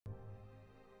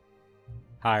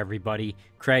Hi everybody,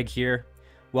 Craig here.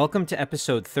 Welcome to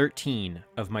episode 13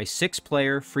 of my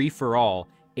 6-player free-for-all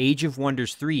Age of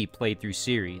Wonders 3 playthrough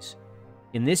series.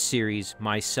 In this series,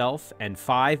 myself and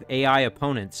 5 AI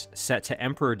opponents set to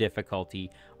Emperor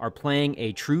difficulty are playing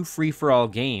a true free-for-all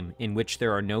game in which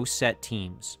there are no set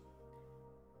teams.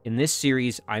 In this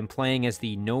series, I'm playing as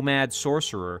the Nomad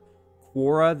Sorcerer,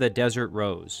 Quora the Desert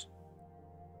Rose.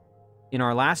 In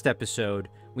our last episode,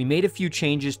 we made a few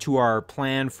changes to our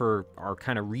plan for our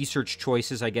kind of research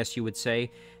choices, I guess you would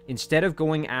say. Instead of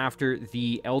going after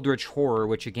the Eldritch Horror,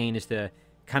 which again is the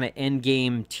kind of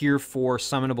endgame tier 4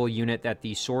 summonable unit that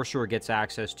the Sorcerer gets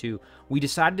access to, we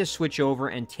decided to switch over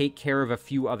and take care of a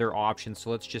few other options. So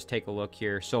let's just take a look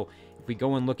here. So if we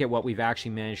go and look at what we've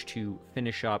actually managed to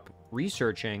finish up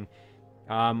researching,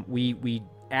 we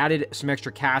added some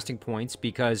extra casting points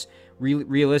because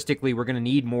realistically we're going to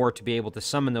need more to be able to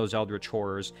summon those Eldritch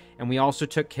Horrors, and we also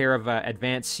took care of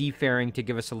advanced seafaring to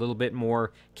give us a little bit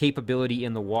more capability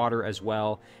in the water as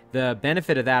well. The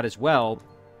benefit of that as well,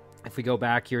 if we go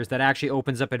back here, is that actually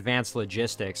opens up advanced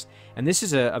logistics, and this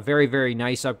is a very, very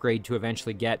nice upgrade to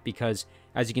eventually get because,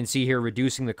 as you can see here,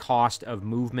 reducing the cost of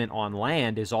movement on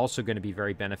land is also going to be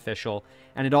very beneficial,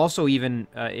 and it also even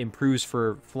improves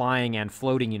for flying and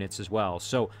floating units as well.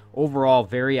 So overall,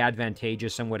 very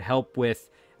advantageous and would help with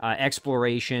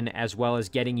exploration as well as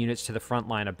getting units to the front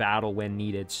line of battle when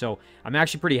needed. So I'm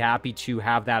actually pretty happy to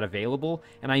have that available,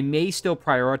 and I may still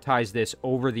prioritize this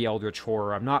over the Eldritch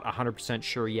Horror. I'm not 100%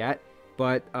 sure yet,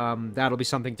 but that'll be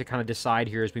something to kind of decide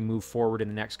here as we move forward in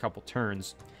the next couple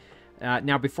turns.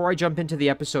 Now, before I jump into the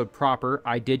episode proper,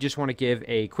 I did just want to give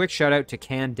a quick shout out to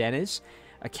Can Dennis.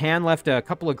 Can left a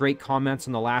couple of great comments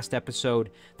in the last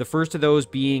episode. The first of those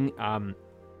being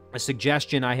a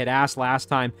suggestion I had asked last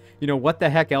time, what the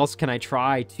heck else can I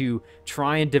try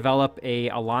and develop a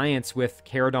alliance with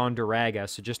Caradon Duraga?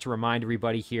 So just to remind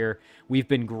everybody here, we've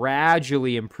been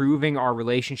gradually improving our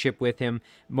relationship with him,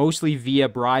 mostly via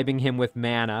bribing him with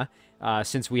mana,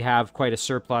 since we have quite a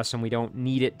surplus and we don't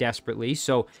need it desperately.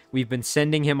 So we've been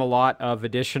sending him a lot of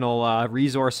additional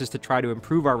resources to try to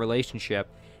improve our relationship.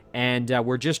 And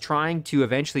we're just trying to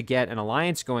eventually get an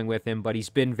alliance going with him, but he's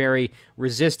been very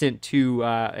resistant to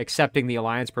accepting the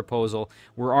alliance proposal.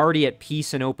 We're already at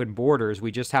peace and open borders.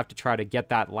 We just have to try to get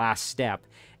that last step.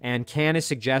 And Can is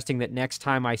suggesting that next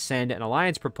time I send an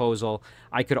alliance proposal,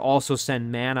 I could also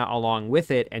send mana along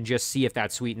with it and just see if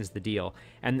that sweetens the deal.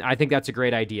 And I think that's a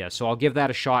great idea. So I'll give that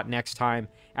a shot next time.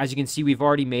 As you can see, we've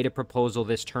already made a proposal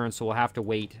this turn, so we'll have to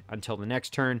wait until the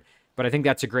next turn. But I think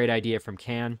that's a great idea from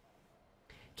Can.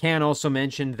 Can also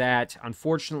mentioned that,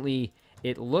 unfortunately,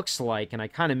 it looks like, and I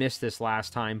kind of missed this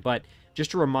last time, but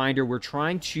just a reminder, we're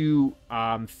trying to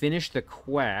finish the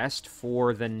quest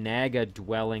for the Naga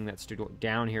dwelling that's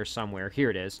down here somewhere. Here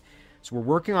it is. So we're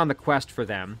working on the quest for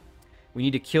them. We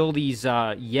need to kill these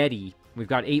Yeti. We've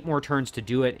got 8 more turns to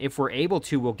do it. If we're able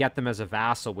to, we'll get them as a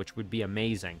vassal, which would be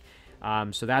amazing.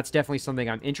 So that's definitely something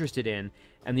I'm interested in.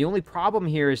 And the only problem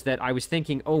here is that I was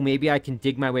thinking, oh, maybe I can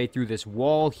dig my way through this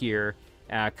wall here,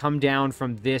 come down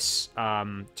from this,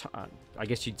 I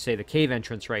guess you'd say the cave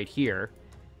entrance right here,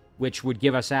 which would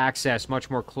give us access much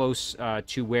more close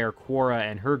to where Quora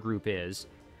and her group is.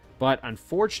 But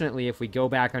unfortunately, if we go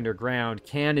back underground,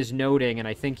 Can is noting, and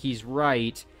I think he's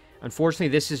right, unfortunately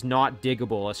this is not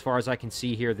diggable. As far as I can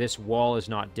see here, this wall is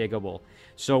not diggable.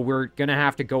 So we're going to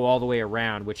have to go all the way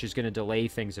around, which is going to delay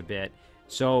things a bit.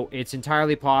 So it's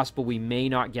entirely possible we may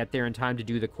not get there in time to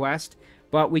do the quest,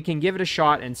 but we can give it a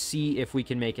shot and see if we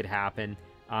can make it happen.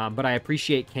 But I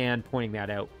appreciate Can pointing that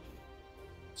out.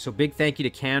 So big thank you to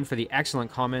Can for the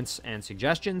excellent comments and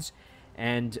suggestions.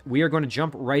 And we are going to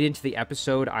jump right into the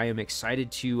episode. I am excited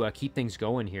to keep things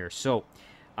going here. So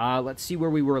let's see where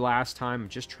we were last time. I'm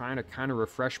just trying to kind of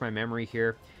refresh my memory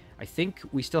here. I think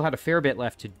we still had a fair bit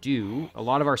left to do. A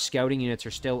lot of our scouting units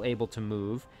are still able to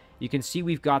move. You can see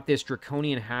we've got this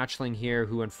Draconian Hatchling here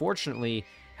who unfortunately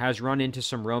has run into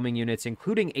some roaming units,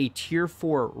 including a tier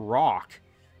 4 rock,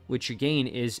 which again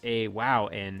is a, wow,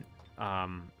 and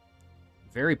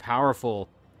very powerful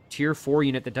tier 4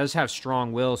 unit that does have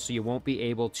strong will, so you won't be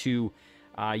able to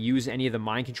use any of the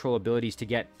mind control abilities to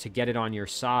get it on your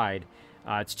side.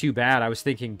 It's too bad. I was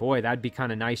thinking, boy, that'd be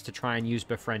kind of nice to try and use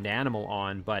Befriend Animal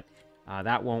on, but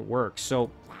that won't work.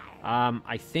 So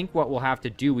I think what we'll have to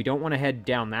do, we don't want to head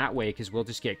down that way because we'll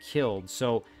just get killed.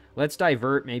 So let's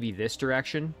divert maybe this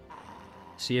direction.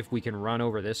 See if we can run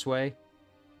over this way.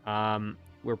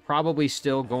 We're probably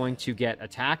still going to get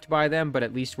attacked by them, but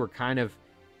at least we're kind of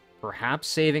perhaps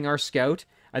saving our scout.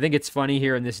 I think it's funny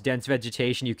here in this dense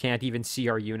vegetation, you can't even see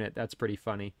our unit. That's pretty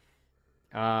funny.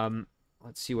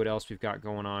 Let's see what else we've got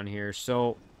going on here.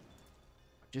 So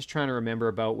Just trying to remember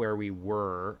about where we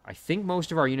were. I think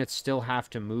most of our units still have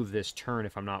to move this turn,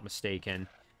 if I'm not mistaken.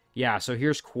 Yeah, so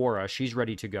here's Quora. She's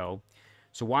ready to go.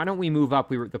 So why don't we move up?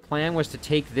 The plan was to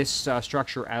take this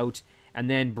structure out and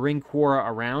then bring Quora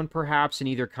around, perhaps, and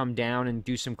either come down and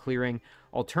do some clearing.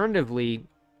 Alternatively,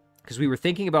 because we were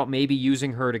thinking about maybe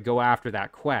using her to go after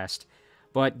that quest,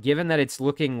 but given that it's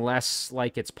looking less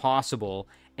like it's possible,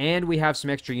 and we have some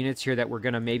extra units here that we're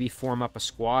going to maybe form up a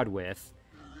squad with,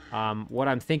 what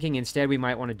I'm thinking instead we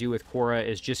might want to do with Quora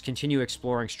is just continue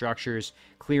exploring structures,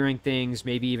 clearing things,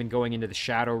 maybe even going into the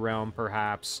Shadow Realm,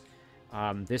 perhaps.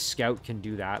 This scout can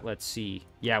do that. Let's see.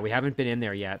 Yeah, we haven't been in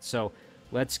there yet, so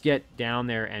let's get down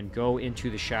there and go into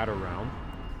the Shadow Realm.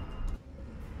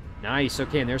 Nice.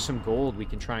 Okay, and there's some gold. We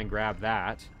can try and grab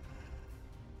that.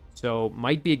 So,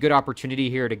 might be a good opportunity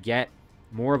here to get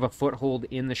more of a foothold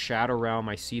in the Shadow Realm.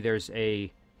 I see there's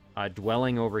a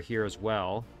dwelling over here as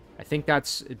well. I think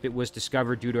it was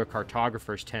discovered due to a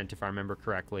cartographer's tent, if I remember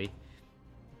correctly.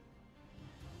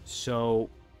 So,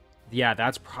 yeah,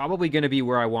 that's probably going to be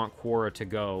where I want Quora to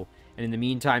go. And in the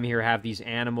meantime here, have these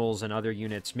animals and other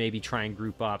units maybe try and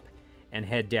group up and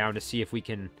head down to see if we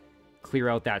can clear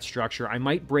out that structure. I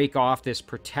might break off this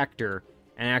protector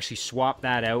and actually swap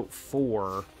that out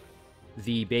for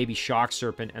the baby shock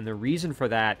serpent. And the reason for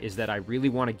that is that I really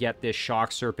want to get this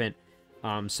shock serpent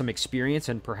some experience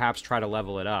and perhaps try to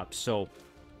level it up. So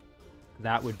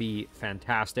that would be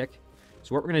fantastic.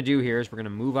 So what we're going to do here is we're going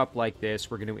to move up like this.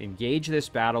 We're going to engage this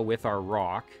battle with our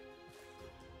rock.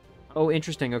 Oh,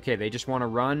 interesting. Okay, they just want to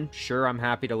run. Sure, I'm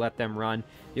happy to let them run.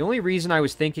 The only reason I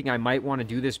was thinking I might want to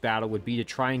do this battle would be to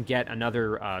try and get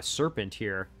another serpent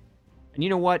here. And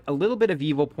you know what? A little bit of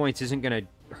evil points isn't going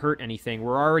to hurt anything.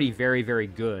 We're already very, very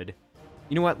good.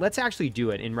 You know what? Let's actually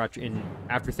do it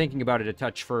after thinking about it a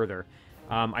touch further.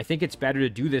 I think it's better to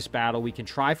do this battle. We can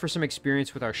try for some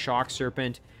experience with our shock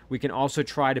serpent. We can also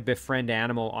try to befriend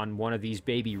animal on one of these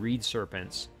baby reed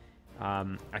serpents.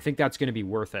 I think that's going to be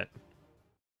worth it.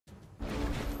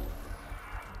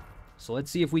 So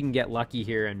let's see if we can get lucky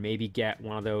here and maybe get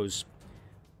one of those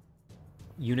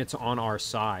units on our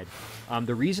side.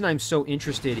 The reason I'm so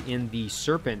interested in the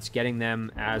serpents, getting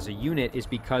them as a unit, is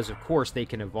because, of course, they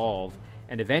can evolve.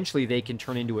 And eventually they can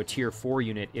turn into a tier 4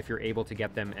 unit if you're able to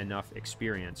get them enough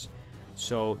experience.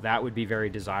 So that would be very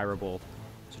desirable.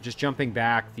 So just jumping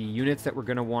back, the units that we're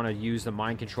going to want to use the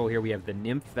mind control here, we have the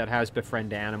nymph that has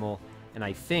befriend animal, and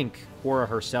I think Quora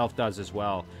herself does as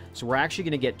well. So we're actually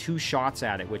going to get 2 shots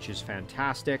at it, which is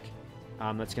fantastic.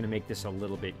 That's going to make this a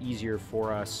little bit easier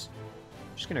for us.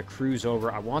 I'm just going to cruise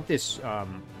over. I want this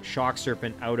shock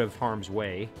serpent out of harm's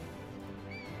way.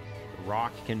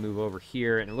 Rock can move over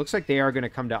here, and it looks like they are going to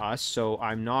come to us, so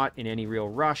I'm not in any real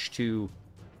rush to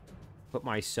put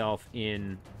myself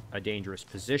in a dangerous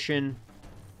position.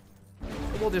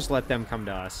 We'll just let them come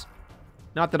to us.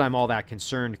 Not that I'm all that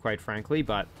concerned, quite frankly,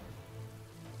 but...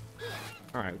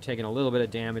 Alright, we're taking a little bit of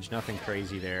damage, nothing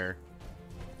crazy there.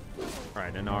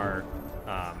 Alright, and our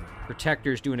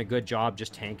protector's doing a good job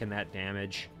just tanking that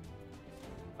damage.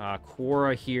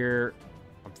 Quora here...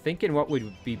 I'm thinking what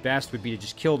would be best would be to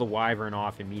just kill the wyvern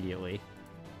off immediately.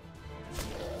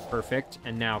 Perfect.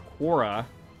 And now Quora.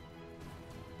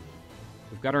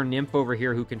 We've got our nymph over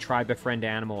here who can try befriend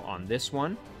animal on this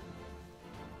one.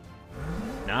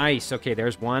 Nice. Okay,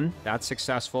 there's one. That's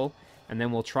successful. And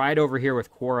then we'll try it over here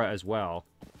with Quora as well.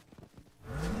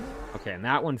 Okay, and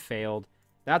that one failed.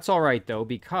 That's all right, though,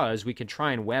 because we can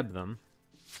try and web them.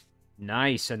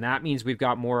 Nice, and that means we've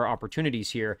got more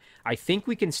opportunities here. I think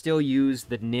we can still use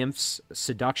the nymph's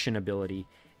seduction ability,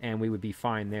 and we would be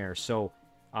fine there. So,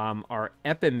 our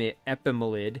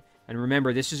Epimolid, and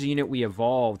remember, this is a unit we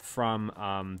evolved from,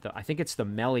 I think it's the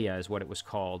Melia is what it was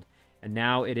called, and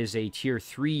now it is a tier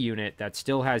 3 unit that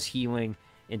still has healing,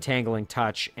 entangling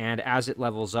touch, and as it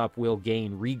levels up, will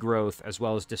gain regrowth as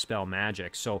well as dispel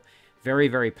magic. So, very,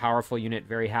 very powerful unit,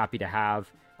 very happy to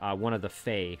have one of the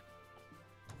Fae.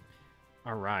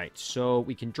 Alright, so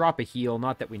we can drop a heal.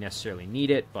 Not that we necessarily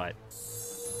need it, but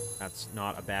that's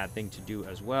not a bad thing to do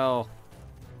as well.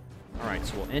 Alright,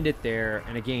 so we'll end it there.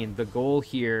 And again, the goal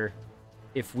here,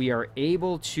 if we are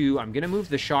able to... I'm going to move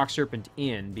the shock serpent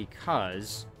in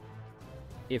because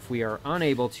if we are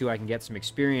unable to, I can get some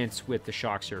experience with the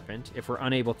shock serpent. If we're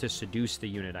unable to seduce the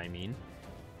unit, I mean.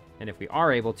 And if we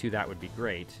are able to, that would be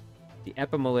great. The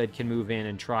Epimolid can move in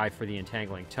and try for the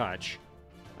entangling touch.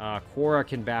 Quora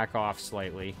can back off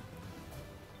slightly.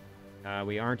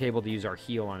 We aren't able to use our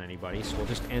heal on anybody, so we'll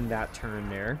just end that turn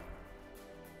there.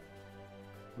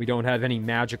 We don't have any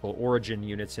magical origin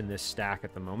units in this stack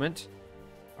at the moment.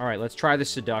 Alright, let's try the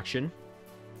seduction.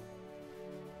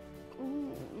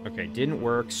 Okay, didn't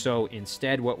work. So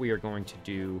instead what we are going to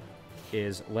do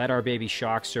is let our baby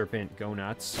Shock Serpent go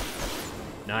nuts.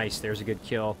 Nice, there's a good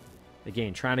kill.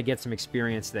 Again, trying to get some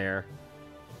experience there.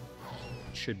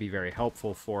 Should be very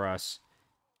helpful for us.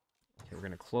 Okay, we're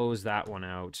going to close that one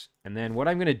out. And then what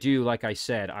I'm going to do, like I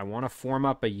said, I want to form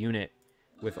up a unit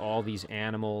with all these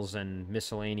animals and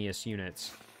miscellaneous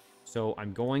units. So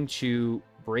I'm going to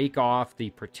break off the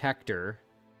Protector.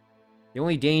 The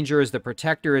only danger is the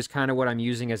Protector is kind of what I'm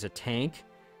using as a tank,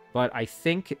 but I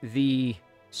think the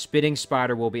Spitting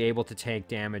Spider will be able to tank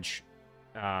damage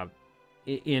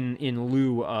in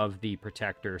lieu of the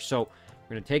Protector. So I'm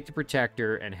going to take the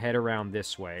Protector and head around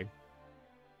this way.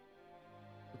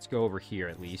 Let's go over here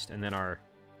at least, and then our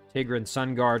Tigran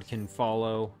Sun Guard can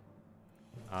follow.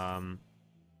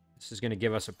 This is going to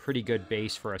give us a pretty good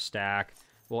base for a stack.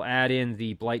 We'll add in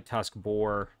the Blight Tusk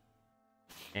Boar.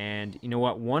 And you know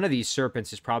what? One of these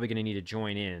serpents is probably going to need to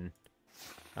join in.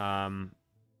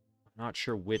 Not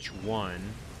sure which one.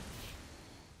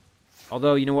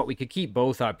 Although, you know what? We could keep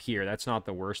both up here. That's not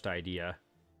the worst idea.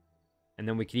 And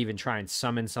then we could even try and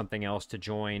summon something else to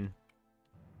join.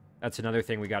 That's another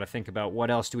thing we got to think about.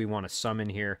 What else do we want to summon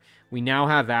here? We now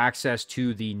have access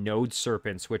to the Node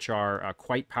Serpents, which are a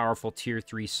quite powerful Tier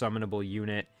 3 summonable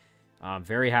unit.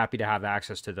 Very happy to have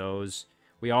access to those.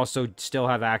 We also still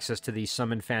have access to the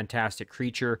Summon Fantastic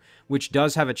Creature, which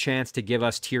does have a chance to give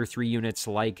us Tier 3 units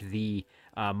like the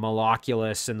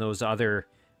Maloculus and those other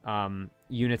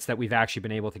units that we've actually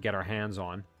been able to get our hands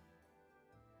on.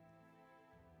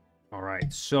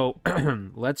 Alright, so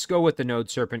let's go with the Node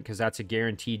Serpent, because that's a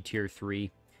guaranteed Tier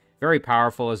 3. Very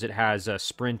powerful, as it has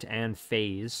Sprint and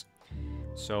Phase.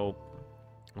 So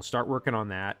we'll start working on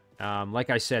that.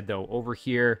 Like I said, though, over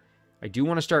here, I do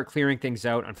want to start clearing things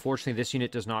out. Unfortunately, this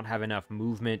unit does not have enough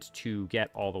movement to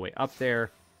get all the way up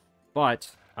there. But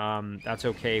that's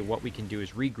okay. What we can do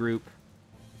is regroup.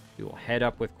 We will head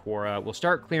up with Quora. We'll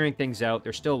start clearing things out.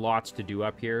 There's still lots to do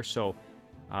up here, so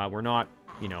we're not,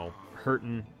 you know,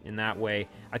 hurting in that way.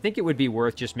 I think it would be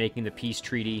worth just making the peace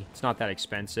treaty. It's not that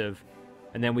expensive.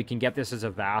 And then we can get this as a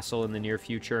vassal in the near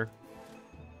future.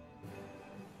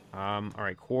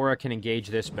 Alright, Quora can engage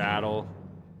this battle.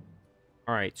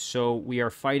 Alright, so we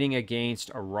are fighting against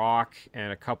a Rock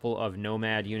and a couple of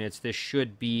Nomad units. This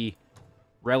should be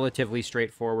relatively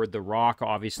straightforward. The Rock,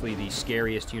 obviously the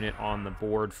scariest unit on the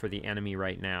board for the enemy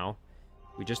right now.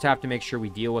 We just have to make sure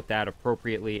we deal with that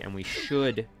appropriately, and we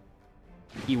should,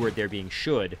 keyword there being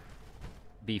should,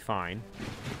 be fine.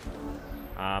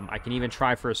 I can even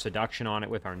try for a seduction on it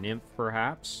with our Nymph,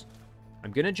 perhaps.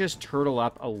 I'm going to just turtle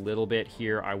up a little bit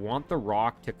here. I want the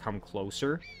Rock to come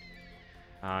closer.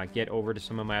 Get over to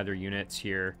some of my other units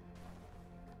here.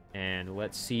 And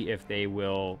let's see if they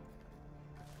will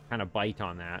kind of bite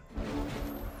on that.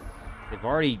 They've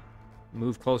already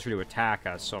moved closer to attack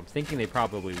us, so I'm thinking they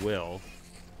probably will.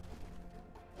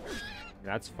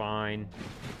 That's fine.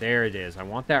 There it is. I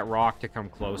want that Rock to come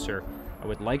closer. I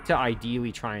would like to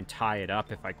ideally try and tie it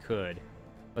up if I could.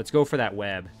 Let's go for that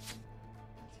web.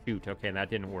 Shoot, okay, that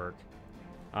didn't work.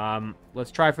 Let's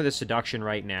try for the seduction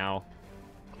right now.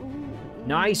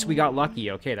 Nice, we got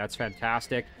lucky. Okay, that's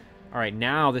fantastic. Alright,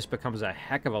 now this becomes a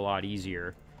heck of a lot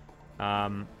easier.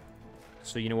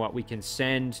 So you know what? We can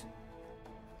send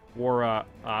Quora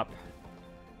up.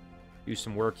 Do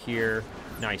some work here.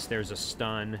 Nice, there's a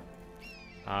stun.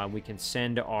 We can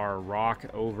send our Rock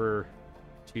over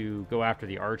to go after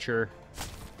the Archer.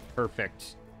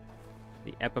 Perfect.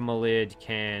 The Epimalid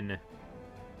can,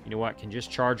 you know what, can just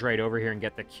charge right over here and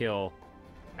get the kill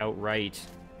outright.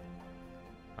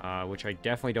 Which I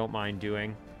definitely don't mind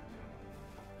doing.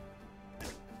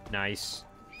 Nice.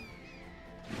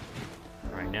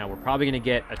 Alright, now we're probably going to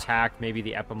get attacked. Maybe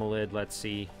the Epimalid. Let's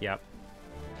see. Yep.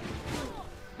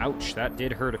 Ouch, that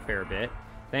did hurt a fair bit.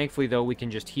 Thankfully, though, we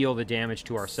can just heal the damage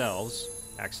to ourselves.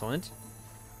 Excellent.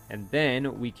 And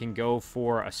then we can go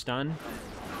for a stun.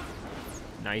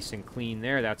 Nice and clean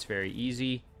there. That's very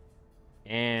easy.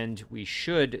 And we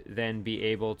should then be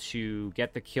able to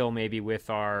get the kill maybe with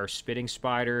our Spitting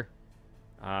Spider.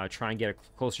 Try and get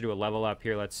closer to a level up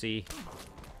here. Let's see.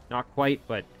 Not quite,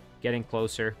 but getting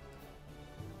closer.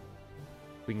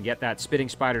 If we can get that Spitting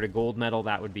Spider to gold medal,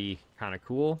 that would be kind of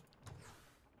cool.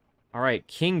 Alright,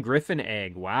 King Griffin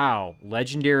Egg. Wow.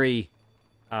 Legendary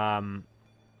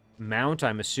mount,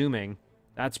 I'm assuming.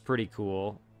 That's pretty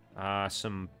cool.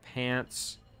 Some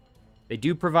pants. They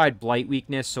do provide blight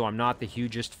weakness, so I'm not the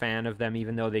hugest fan of them,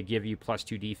 even though they give you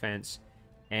 +2 defense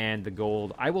and the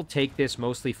gold. I will take this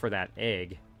mostly for that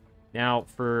egg. Now,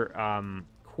 for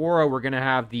Quora, we're going to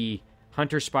have the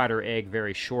Hunter Spider egg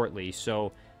very shortly,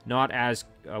 so not as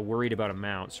worried about a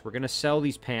mount. So we're going to sell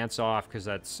these pants off because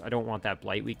I don't want that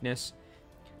blight weakness.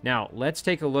 Now, let's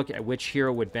take a look at which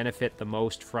hero would benefit the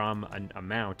most from a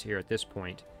mount here at this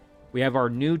point. We have our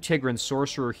new Tigran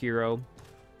Sorcerer hero.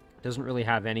 Doesn't really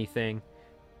have anything.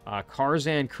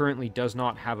 Karzan currently does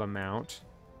not have a mount.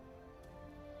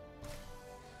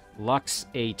 Lux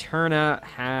Aeterna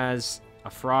has a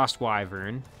Frost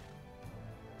Wyvern.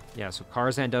 Yeah, so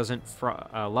Karzan doesn't.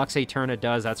 Lux Aeterna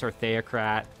does. That's our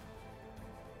Theocrat.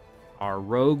 Our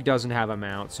Rogue doesn't have a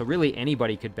mount, so really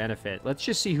anybody could benefit. Let's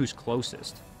just see who's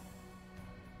closest.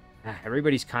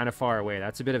 Everybody's kind of far away.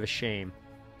 That's a bit of a shame.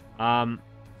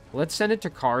 Let's send it to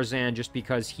Karzan just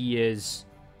because he is...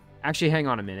 Actually, hang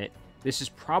on a minute. This is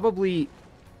probably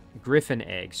Griffin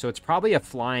Egg, so it's probably a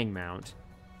flying mount.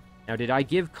 Now, did I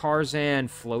give Karzan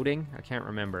floating? I can't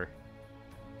remember.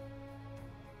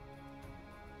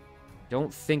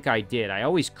 Don't think I did. I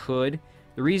always could.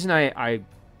 The reason I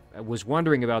was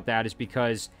wondering about that is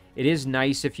because it is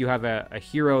nice if you have a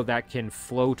hero that can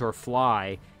float or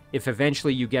fly, if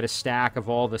eventually you get a stack of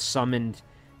all the summoned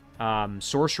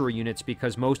sorcerer units,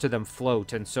 because most of them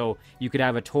float, and so you could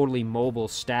have a totally mobile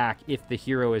stack if the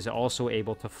hero is also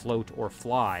able to float or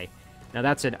fly. Now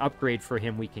that's an upgrade for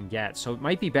him we can get, so it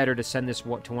might be better to send this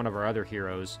to one of our other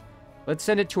heroes. Let's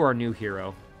send it to our new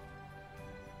hero.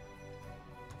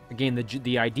 Again,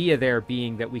 the idea there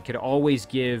being that we could always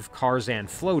give Karzan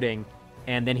floating,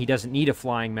 and then he doesn't need a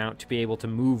flying mount to be able to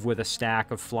move with a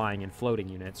stack of flying and floating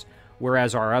units.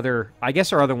 Whereas our other... I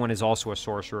guess our other one is also a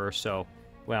sorcerer, so...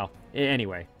 Well,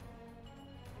 anyway.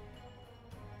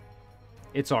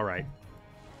 It's alright.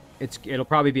 It'll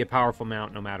probably be a powerful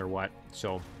mount no matter what,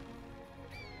 so...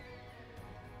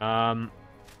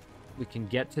 We can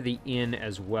get to the inn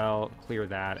as well, clear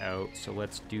that out, so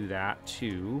let's do that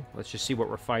too. Let's just see what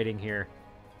we're fighting here.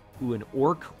 Ooh, an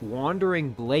Orc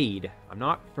Wandering Blade. I'm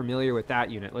not familiar with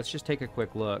that unit. Let's just take a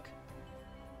quick look.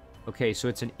 Okay, so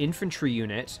it's an infantry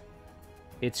unit.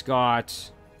 It's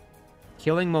got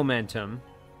Killing Momentum,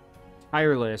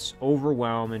 Tireless,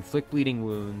 Overwhelm, Inflict Bleeding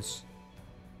Wounds,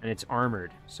 and it's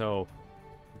armored. So,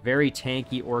 very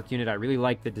tanky Orc unit. I really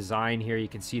like the design here. You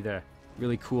can see the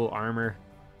really cool armor.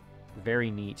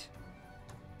 Very neat.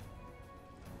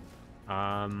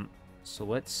 So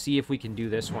let's see if we can do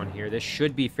this one here. This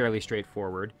should be fairly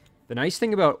straightforward. The nice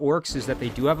thing about orcs is that they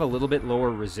do have a little bit lower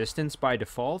resistance by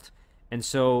default, and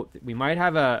so we might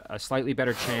have a slightly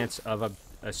better chance of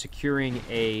securing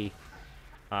a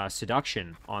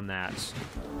seduction on that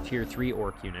tier 3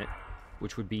 orc unit,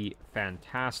 which would be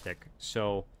fantastic.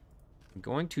 So I'm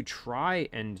going to try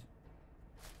and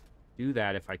do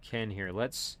that if I can here.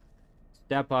 Let's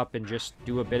step up and just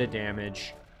do a bit of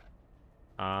damage.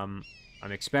 I'm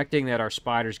expecting that our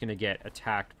spider's going to get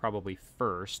attacked probably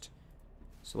first.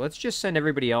 So let's just send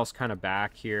everybody else kind of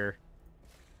back here.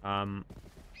 And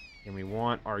we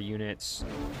want our units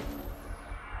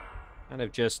kind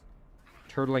of just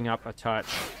turtling up a touch.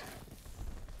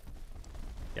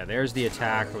 Yeah, there's the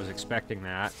attack. I was expecting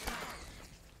that.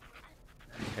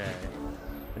 Okay.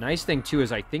 The nice thing, too,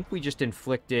 is I think we just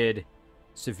inflicted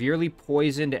severely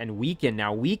poisoned and weakened.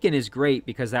 Now, weaken is great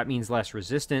because that means less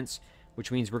resistance, which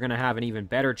means we're going to have an even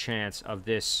better chance of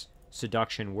this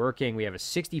seduction working. We have a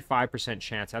 65%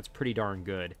 chance. That's pretty darn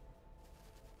good.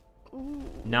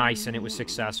 Nice, and it was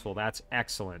successful. That's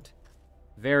excellent.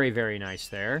 Very, very nice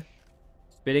there.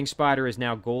 Spitting Spider is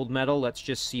now gold medal. Let's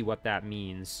just see what that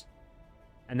means.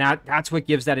 And that's what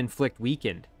gives that inflict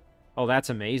weakened. Oh, that's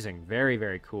amazing. Very,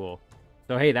 very cool.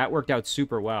 So, hey, that worked out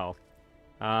super well.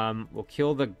 We'll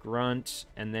kill the grunt,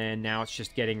 and then now it's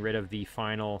just getting rid of the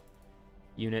final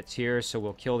units here. So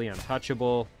we'll kill the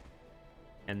untouchable,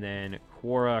 and then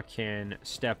Quora can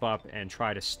step up and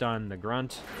try to stun the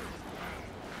grunt.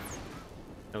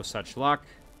 No such luck.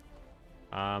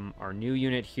 Our new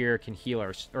unit here can heal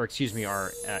our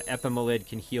Epimelid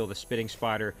can heal the Spitting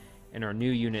Spider, and our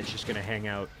new unit's just going to hang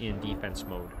out in defense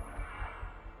mode.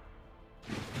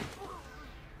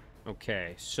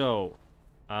 Okay, so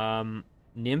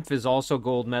Nymph is also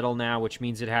gold medal now, which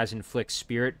means it has inflict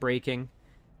spirit breaking.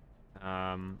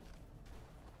 I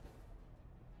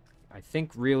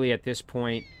think really at this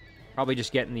point, probably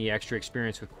just getting the extra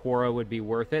experience with Quora would be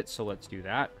worth it, so let's do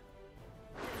that.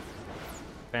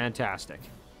 Fantastic.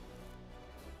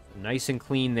 Nice and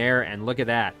clean there, and look at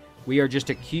that. We are just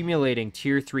accumulating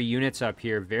tier 3 units up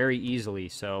here very easily,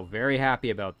 so very happy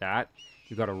about that.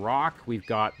 We've got a rock, we've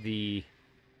got the...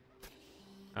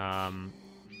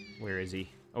 where is he?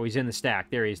 Oh, he's in the stack.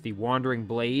 There he is, the Wandering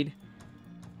Blade.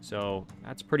 So,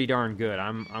 that's pretty darn good.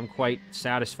 I'm quite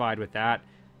satisfied with that.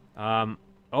 Oh,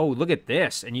 look at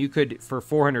this. And you could, for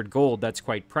 400 gold, that's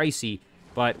quite pricey.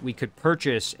 but we could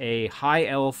purchase a High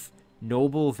Elf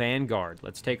Noble Vanguard.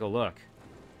 Let's take a look.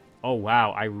 Oh,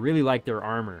 wow. I really like their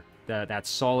armor. That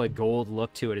solid gold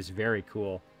look to it is very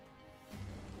cool.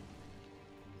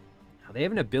 Now, they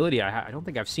have an ability, I don't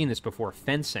think I've seen this before,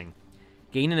 Fencing.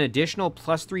 Gain an additional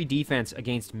 +3 defense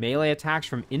against melee attacks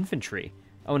from infantry.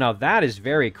 Oh, now that is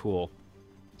very cool.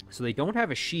 So they don't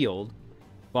have a shield,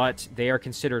 but they are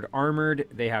considered armored.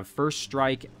 They have First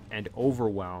Strike and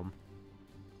Overwhelm.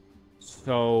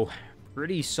 So,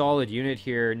 pretty solid unit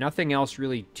here. Nothing else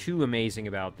really too amazing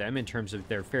about them in terms of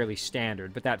they're fairly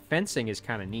standard, but that fencing is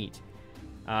kind of neat.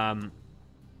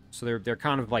 So they're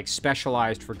kind of like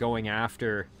specialized for going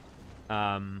after...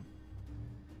 they're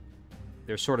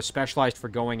sort of specialized for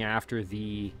going after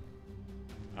the...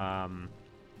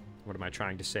 what am I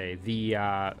trying to say?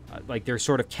 The, like, they're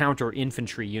sort of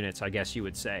counter-infantry units, I guess you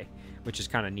would say, which is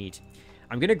kind of neat.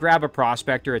 I'm going to grab a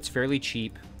Prospector. It's fairly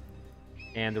cheap.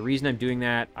 And the reason I'm doing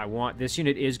that, this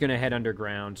unit is going to head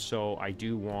underground, so I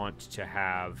do want to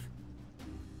have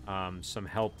some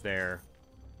help there.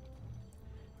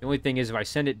 The only thing is, if I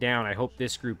send it down, I hope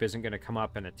this group isn't going to come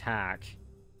up and attack.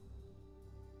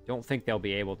 Don't think they'll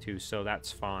be able to, so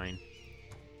that's fine.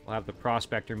 We'll have the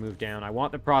Prospector move down. I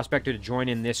want the Prospector to join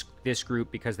in this group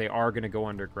because they are going to go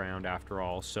underground after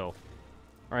all. So,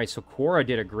 alright, so Quora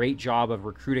did a great job of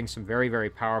recruiting some very, very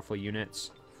powerful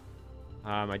units.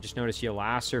 I just noticed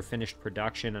Yalasser finished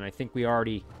production, and I think we've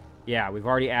already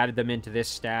added them into this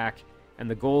stack. And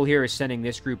the goal here is sending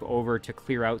this group over to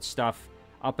clear out stuff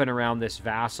up and around this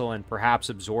vassal and perhaps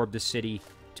absorb the city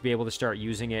to be able to start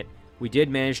using it. We did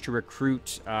manage to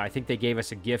recruit, I think they gave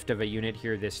us a gift of a unit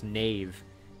here, this Knave,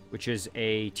 which is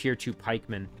a Tier 2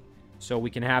 pikeman. So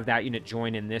we can have that unit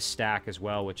join in this stack as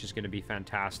well, which is going to be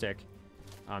fantastic,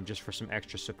 just for some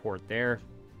extra support there.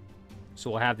 So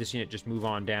we'll have this unit just move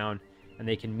on down, and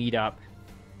they can meet up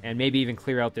and maybe even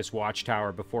clear out this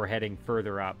watchtower before heading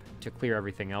further up to clear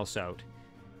everything else out.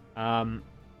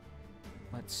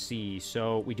 Let's see.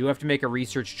 So we do have to make a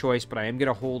research choice, but I am going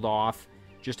to hold off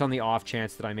just on the off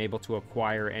chance that I'm able to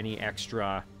acquire any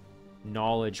extra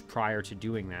knowledge prior to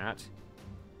doing that.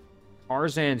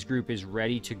 Tarzan's group is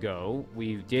ready to go.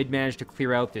 We did manage to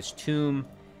clear out this tomb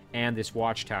and this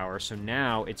watchtower, so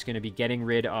now it's going to be getting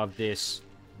rid of this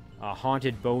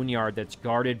haunted boneyard that's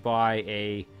guarded by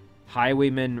a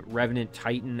Highwayman Revenant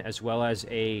Titan, as well as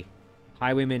a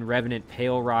Highwayman Revenant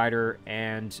Pale Rider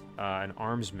and an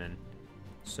Armsman.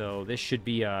 So this should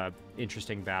be an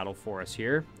interesting battle for us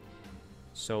here.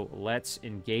 So let's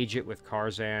engage it with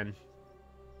Karzan.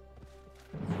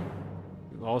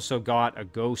 We've also got a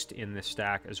ghost in the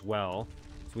stack as well,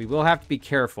 so we will have to be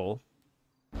careful.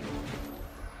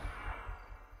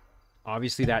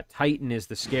 Obviously that Titan is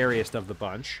the scariest of the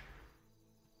bunch.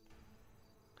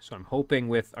 So I'm hoping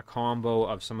with a combo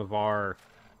of some of our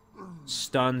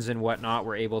stuns and whatnot,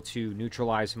 we're able to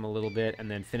neutralize him a little bit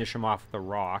and then finish him off with the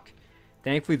rock.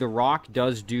 Thankfully, the rock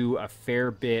does do a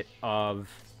fair bit of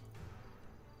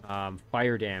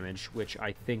fire damage, which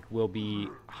I think will be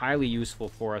highly useful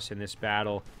for us in this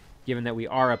battle, given that we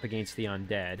are up against the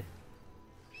undead.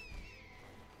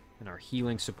 And our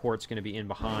healing support's going to be in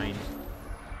behind.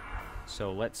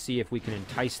 So let's see if we can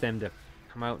entice them to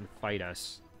come out and fight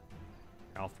us.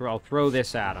 I'll throw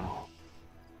this at them.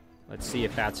 Let's see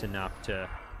if that's enough to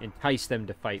entice them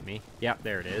to fight me. Yep,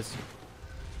 there it is.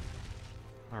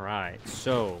 Alright,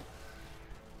 so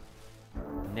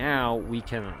now we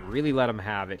can really let them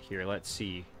have it here. Let's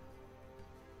see.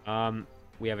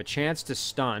 We have a chance to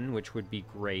stun, which would be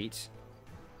great.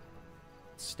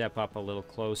 Step up a little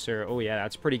closer. Oh yeah,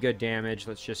 that's pretty good damage.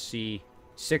 Let's just see.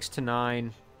 6 to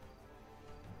 9.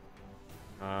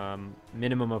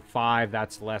 Minimum of 5,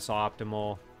 that's less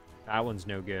optimal. That one's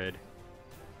no good.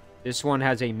 This one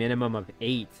has a minimum of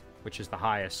 8, which is the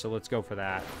highest, so let's go for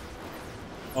that.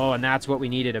 Oh, and that's what we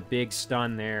needed, a big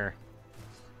stun there.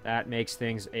 That makes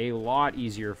things a lot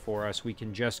easier for us. We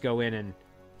can just go in and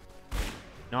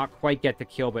not quite get the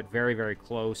kill, but very, very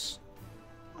close.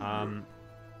 I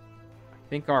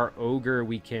think our ogre,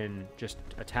 we can just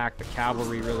attack the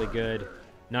cavalry really good.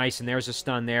 Nice, and there's a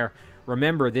stun there.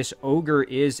 Remember, this ogre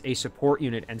is a support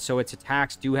unit, and so its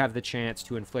attacks do have the chance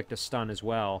to inflict a stun as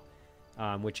well,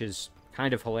 which is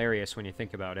kind of hilarious when you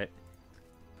think about it.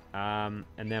 And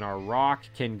then our rock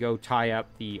can go tie up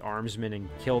the armsmen and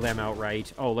kill them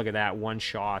outright. Oh, look at that. One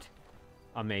shot.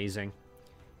 Amazing.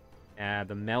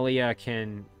 The Melia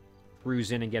can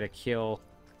cruise in and get a kill.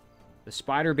 The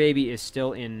Spider Baby is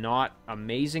still in not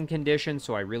amazing condition,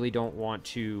 so I really don't want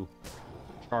to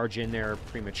charge in there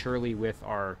prematurely with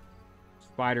our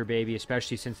Spider Baby,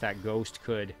 especially since that ghost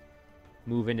could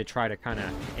move in to try to kind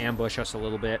of ambush us a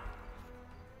little bit.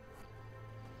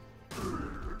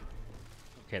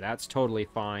 Okay, that's totally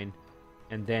fine.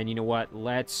 And then, you know what?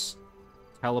 Let's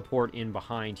teleport in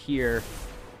behind here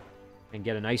and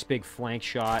get a nice big flank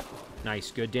shot.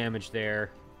 Nice, good damage there.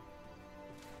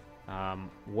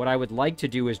 What I would like to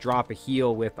do is drop a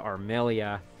heal with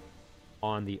Armelia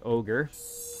on the Ogre.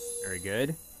 Very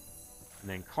good. And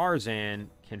then Karzan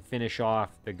can finish off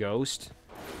the Ghost.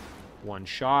 One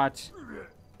shot.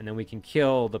 And then we can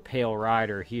kill the Pale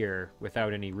Rider here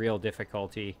without any real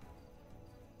difficulty.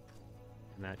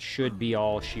 And that should be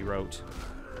all she wrote.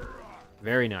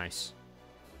 Very nice.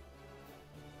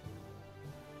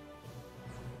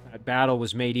 That battle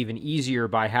was made even easier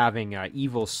by having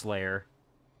Evil Slayer.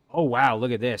 Oh, wow,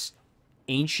 look at this.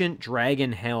 Ancient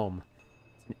Dragon Helm.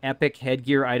 An epic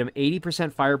headgear item.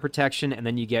 80% fire protection, and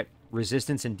then you get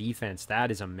resistance and defense.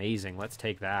 That is amazing. Let's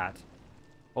take that.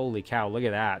 Holy cow, look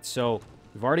at that. So,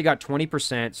 we've already got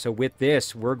 20%, so with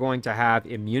this, we're going to have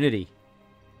immunity.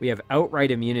 We have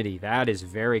outright immunity. That is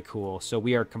very cool. So,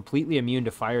 we are completely immune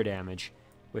to fire damage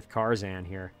with Karzan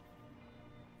here.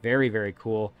 Very, very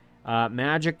cool.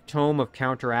 Magic Tome of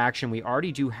Counteraction. We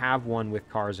already do have one with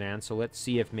Karzan, so let's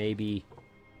see if maybe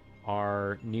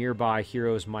our nearby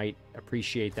heroes might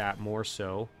appreciate that more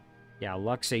so. Yeah,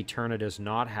 Lux Aeterna does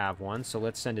not have one, so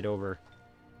let's send it over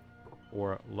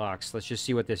for Lux. Let's just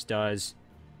see what this does.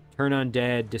 Turn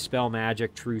Undead, Dispel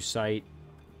Magic, True Sight.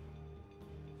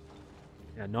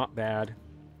 Yeah, not bad.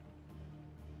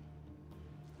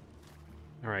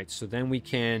 Alright, so then we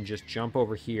can just jump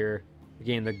over here.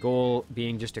 Again, the goal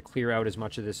being just to clear out as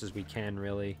much of this as we can,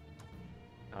 really.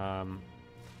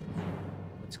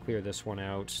 Let's clear this one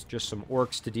out. Just some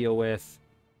orcs to deal with.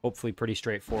 Hopefully pretty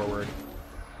straightforward.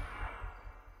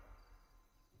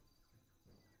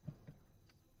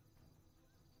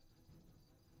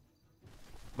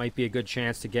 Might be a good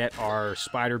chance to get our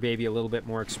Spider Baby a little bit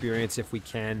more experience if we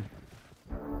can.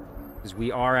 Because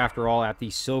we are, after all, at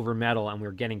the silver medal, and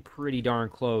we're getting pretty darn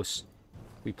close.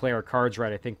 If we play our cards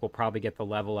right, I think we'll probably get the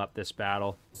level up this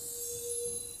battle.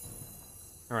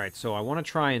 Alright, so I want to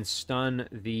try and stun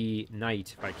the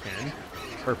knight if I can.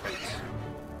 Perfect.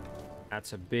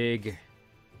 That's a big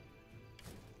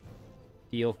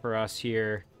deal for us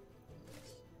here.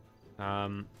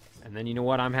 And then, you know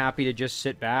what? I'm happy to just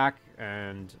sit back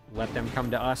and let them come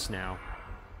to us now.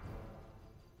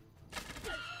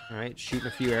 Alright, shooting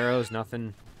a few arrows.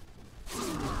 Nothing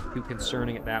too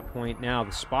concerning at that point. Now,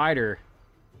 the spider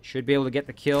should be able to get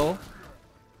the kill.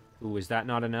 Ooh, is that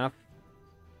not enough?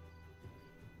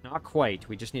 Not quite.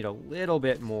 We just need a little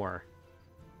bit more.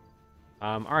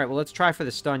 Alright, well, let's try for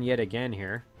the stun yet again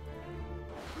here.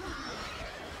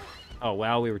 Oh,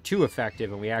 well, we were too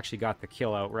effective, and we actually got the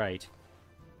kill outright.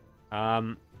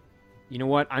 You know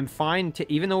what? I'm fine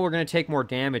to... Even though we're going to take more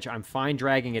damage, I'm fine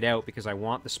dragging it out because I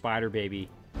want the Spider Baby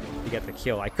to get the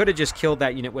kill. I could have just killed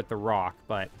that unit with the rock,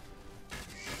 but...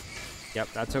 Yep,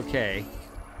 that's okay.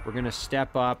 We're going to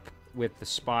step up with the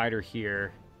spider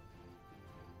here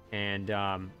and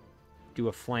do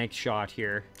a flank shot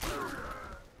here.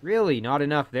 Really? Not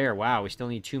enough there. Wow, we still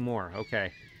need 2 more.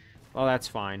 Okay. Well, that's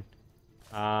fine.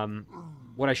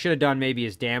 What I should have done maybe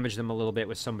is damage them a little bit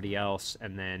with somebody else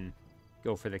and then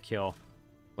go for the kill.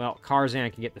 Well,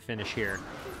 Karzan can get the finish here.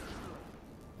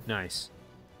 Nice.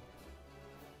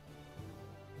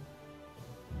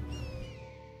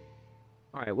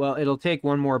 Alright, well, it'll take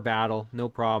one more battle. No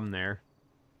problem there.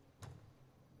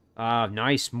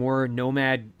 Nice. More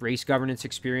Nomad race governance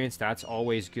experience. That's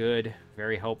always good.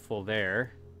 Very helpful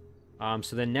there.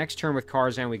 So then next turn with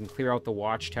Karzan, we can clear out the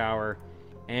Watchtower.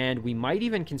 And we might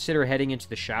even consider heading into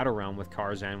the Shadow Realm with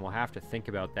Karzan. We'll have to think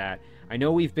about that. I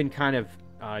know we've been kind of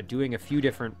doing a few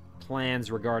different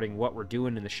plans regarding what we're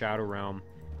doing in the Shadow Realm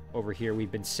over here.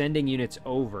 We've been sending units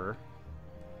over.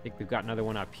 I think we've got another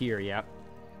one up here, yep.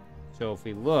 So if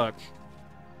we look,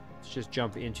 let's just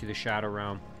jump into the Shadow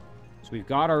Realm. So we've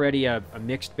got already a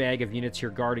mixed bag of units here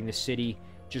guarding the city,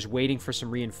 just waiting for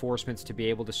some reinforcements to be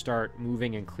able to start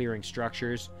moving and clearing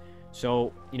structures.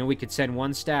 So, you know, we could send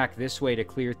one stack this way to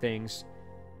clear things,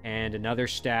 and another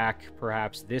stack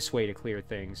perhaps this way to clear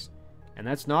things. And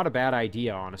that's not a bad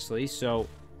idea, honestly. So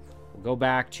we'll go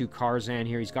back to Karzan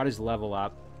here. He's got his level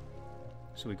up.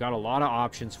 So we've got a lot of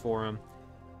options for him.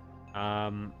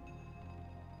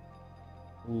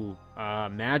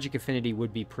 Magic Affinity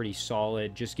would be pretty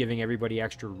solid, just giving everybody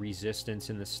extra resistance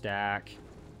in the stack.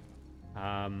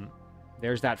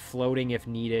 There's that floating if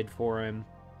needed for him.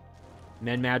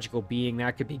 Men Magical Being,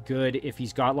 that could be good if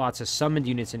he's got lots of summoned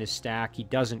units in his stack. He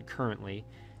doesn't currently.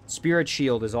 Spirit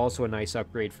Shield is also a nice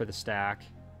upgrade for the stack.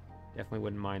 Definitely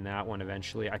wouldn't mind that one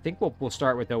eventually. I think we'll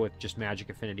start with, though, with just Magic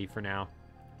Affinity for now.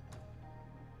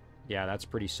 Yeah, that's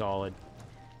pretty solid.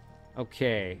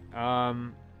 Okay.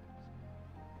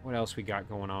 What else we got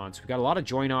going on? So we got a lot of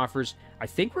joint offers. I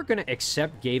think we're going to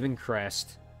accept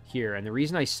Gavencrest here. And the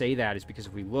reason I say that is because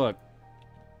if we look,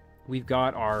 we've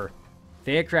got our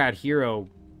Theocrat hero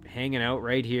hanging out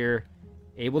right here,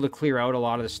 able to clear out a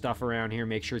lot of the stuff around here,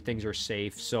 make sure things are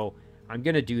safe. So I'm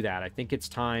going to do that. I think it's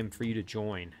time for you to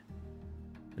join.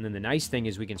 And then the nice thing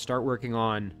is we can start working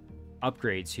on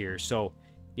upgrades here. So,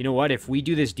 you know what? If we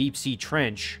do this deep sea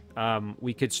trench,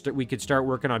 we could start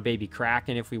working on Baby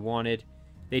Kraken if we wanted.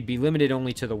 They'd be limited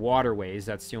only to the waterways.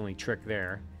 That's the only trick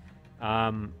there.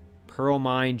 Pearl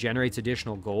Mine generates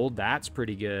additional gold. That's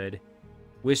pretty good.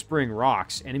 Whispering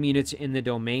Rocks. Enemy units in the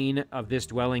domain of this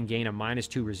dwelling gain a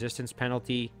 -2 resistance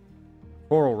penalty.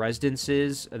 Coral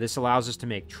Residences. This allows us to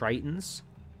make Tritons.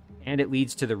 And it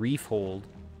leads to the Reef Hold.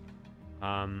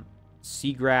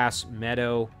 Seagrass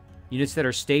Meadow. Units that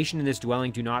are stationed in this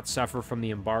dwelling do not suffer from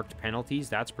the embarked penalties.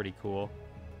 That's pretty cool.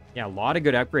 Yeah, a lot of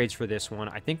good upgrades for this one.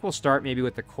 I think we'll start maybe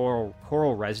with the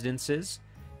Coral Residences.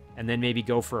 And then maybe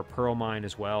go for a Pearl Mine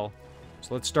as well.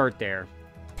 So let's start there.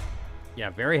 Yeah,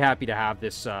 very happy to have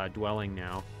this dwelling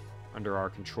now under our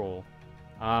control.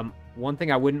 One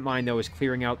thing I wouldn't mind, though, is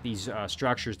clearing out these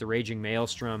structures, the Raging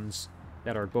Maelstroms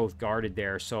that are both guarded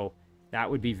there. So that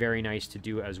would be very nice to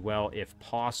do as well, if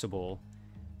possible.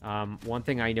 One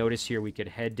thing I notice here, we could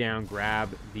head down, grab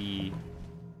the...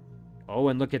 Oh,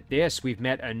 and look at this. We've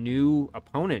met a new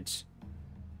opponent.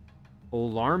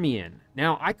 Olarmian.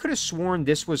 Now, I could have sworn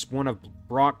this was one of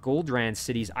Brock Goldran's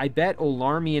cities. I bet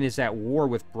Olarmian is at war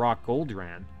with Brock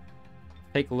Goldran.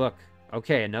 Take a look.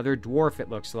 Okay, another dwarf, it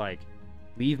looks like.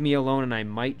 Leave me alone and I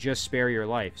might just spare your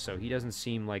life. So he doesn't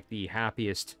seem like the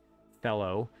happiest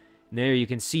fellow. And there you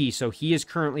can see, so he is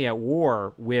currently at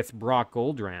war with Brock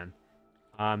Goldran.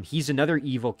 He's another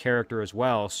evil character as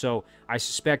well, so I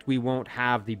suspect we won't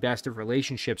have the best of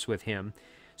relationships with him.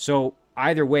 So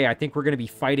either way, I think we're going to be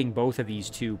fighting both of these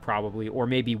two probably, or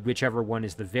maybe whichever one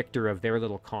is the victor of their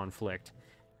little conflict.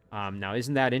 Now,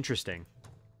 isn't that interesting?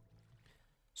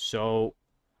 So,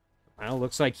 well,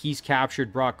 looks like he's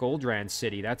captured Brock Goldran's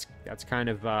city. That's kind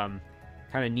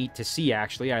of neat to see,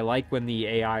 actually. I like when the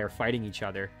AI are fighting each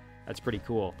other. That's pretty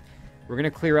cool. We're going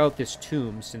to clear out this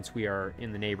tomb since we are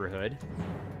in the neighborhood.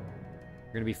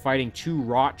 We're going to be fighting 2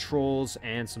 rot trolls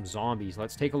and some zombies.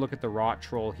 Let's take a look at the rot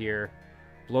troll here.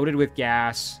 Bloated with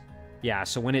gas. Yeah,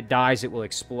 so when it dies, it will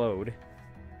explode.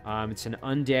 It's an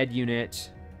undead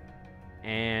unit.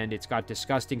 And it's got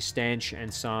disgusting stench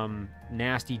and some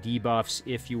nasty debuffs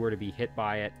if you were to be hit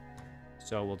by it.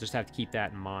 So we'll just have to keep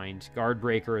that in mind. Guard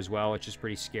breaker as well, which is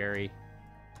pretty scary.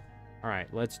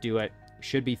 Alright, let's do it.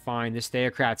 Should be fine. This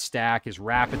Theocrat stack is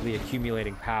rapidly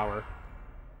accumulating power.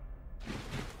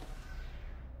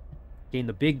 Again,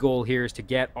 the big goal here is to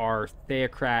get our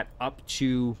Theocrat up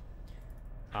to...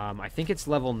 I think it's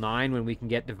level 9 when we can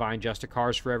get Divine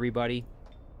Justicars for everybody.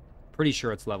 Pretty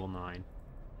sure it's level 9.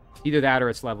 Either that or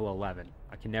it's level 11.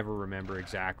 I can never remember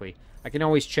exactly. I can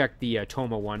always check the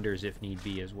Tome of Wonders if need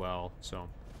be as well, so...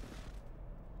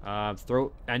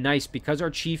 nice, because our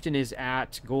chieftain is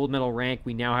at gold medal rank,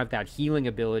 we now have that healing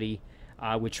ability,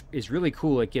 which is really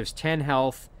cool. It gives 10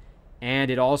 health,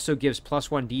 and it also gives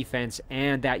 +1 defense,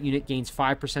 and that unit gains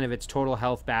 5% of its total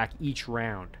health back each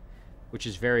round, which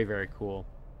is very, very cool.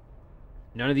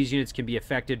 None of these units can be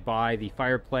affected by the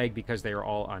Fire Plague because they are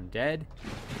all undead,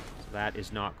 so that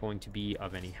is not going to be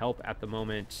of any help at the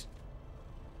moment.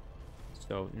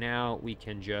 So now we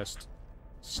can just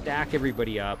stack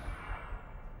everybody up.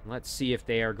 Let's see if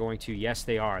they are going to... Yes,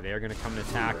 they are. They are going to come and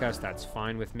attack us. That's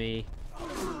fine with me.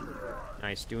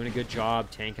 Nice. Doing a good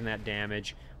job tanking that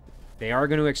damage. They are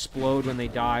going to explode when they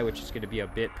die, which is going to be a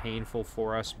bit painful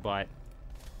for us, but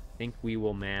I think we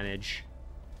will manage.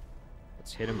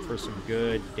 Let's hit them for some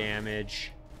good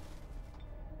damage.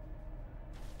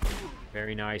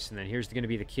 Very nice. And then here's going to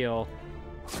be the kill.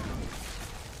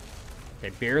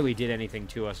 They barely did anything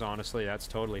to us, honestly. That's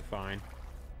totally fine.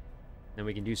 Then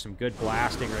we can do some good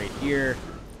blasting right here.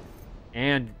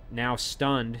 And now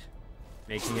stunned,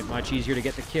 making it much easier to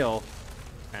get the kill.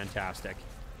 Fantastic.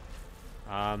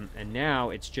 And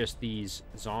now it's just these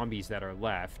zombies that are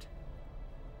left.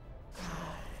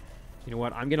 You know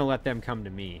what? I'm going to let them come to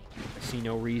me. I see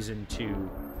no reason to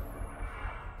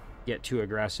get too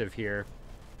aggressive here.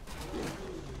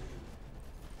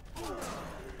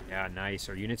 Yeah, nice.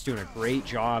 Our unit's doing a great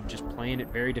job just playing it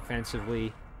very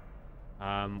defensively.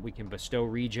 We can bestow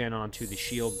regen onto the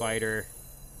shield biter.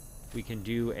 We can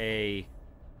do a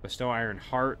bestow Iron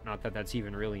Heart. Not that that's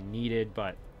even really needed,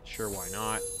 but sure, why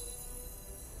not?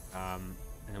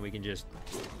 And then we can just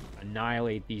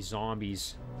annihilate these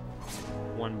zombies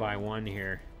one by one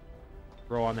here.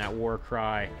 Throw on that war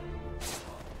cry.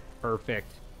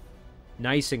 Perfect.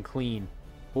 Nice and clean.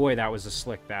 Boy, that was a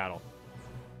slick battle.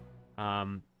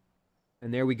 And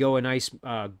there we go, a nice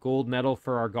gold medal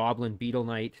for our Goblin Beetle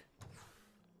Knight.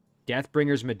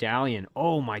 Deathbringer's Medallion.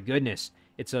 Oh my goodness.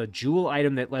 It's a jewel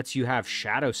item that lets you have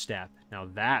Shadow Step. Now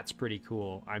that's pretty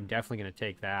cool. I'm definitely going to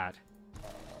take that.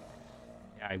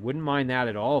 Yeah, I wouldn't mind that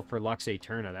at all for Lux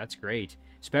Aeterna. That's great.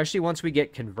 Especially once we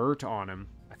get Convert on him.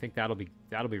 I think that'll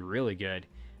be really good.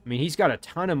 I mean, he's got a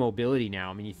ton of mobility now.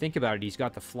 I mean, you think about it, he's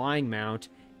got the flying mount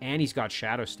and he's got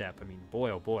Shadow Step. I mean, boy,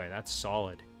 oh boy, that's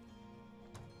solid.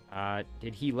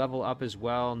 Did he level up as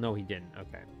well? No, he didn't.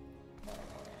 Okay.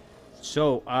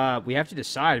 So, we have to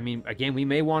decide. I mean, again, we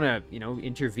may want to, you know,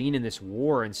 intervene in this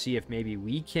war and see if maybe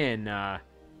we can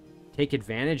take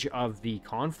advantage of the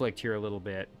conflict here a little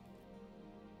bit.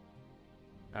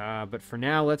 But for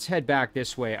now, let's head back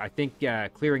this way. I think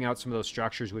clearing out some of those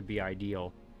structures would be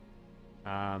ideal.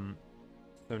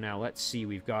 So now, let's see.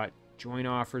 We've got joint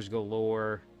offers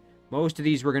galore. Most of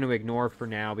these we're going to ignore for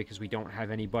now because we don't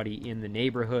have anybody in the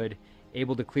neighborhood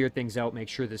able to clear things out, make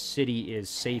sure the city is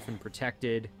safe and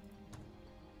protected.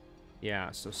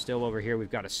 Yeah, so still over here,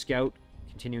 we've got a scout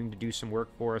continuing to do some work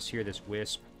for us here, this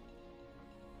Wisp.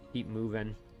 Keep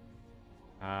moving.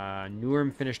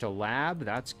 Nurem finished a lab.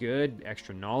 That's good.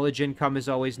 Extra knowledge income is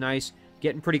always nice.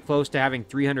 Getting pretty close to having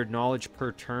 300 knowledge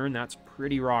per turn. That's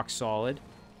pretty rock solid.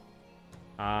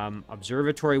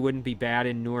 Observatory wouldn't be bad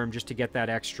in Nurem just to get that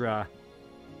extra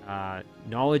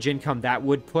knowledge income. That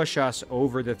would push us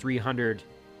over the 300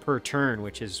 per turn,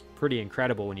 which is pretty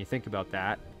incredible when you think about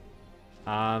that.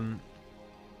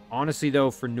 Honestly,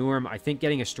 though, for Nurem, I think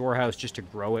getting a storehouse just to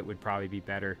grow it would probably be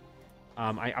better.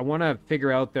 I want to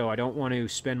figure out, though, I don't want to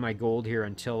spend my gold here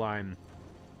until I'm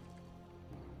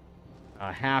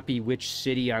happy which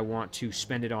city I want to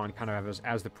spend it on kind of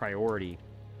as the priority.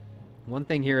 One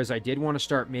thing here is I did want to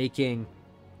start making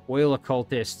oil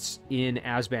occultists in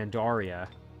Asbandaria.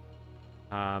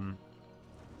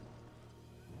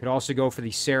 Could also go for the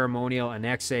ceremonial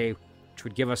Annexe, which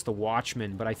would give us the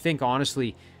Watchman, but I think,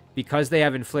 honestly, because they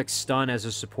have Inflict Stun as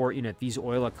a support unit, these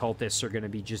oil occultists are going to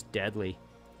be just deadly.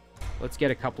 Let's get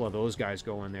a couple of those guys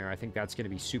going there. I think that's going to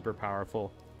be super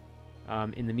powerful.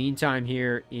 In the meantime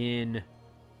here in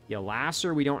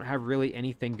Lasser, we don't have really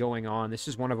anything going on. This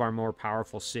is one of our more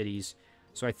powerful cities,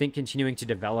 so I think continuing to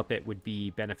develop it would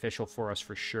be beneficial for us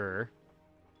for sure.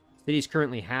 City's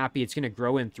currently happy. It's going to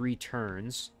grow in 3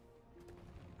 turns.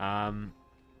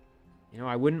 You know,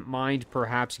 I wouldn't mind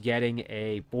perhaps getting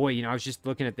a... Boy, you know, I was just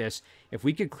looking at this. If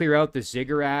we could clear out the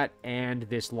Ziggurat and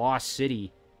this Lost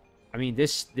City, I mean,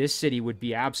 this city would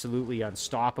be absolutely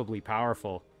unstoppably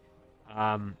powerful.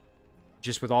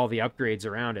 Just with all the upgrades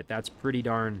around it. That's pretty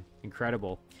darn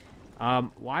incredible.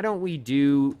 Why don't we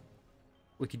do...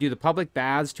 We could do the public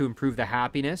baths to improve the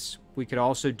happiness. We could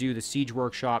also do the siege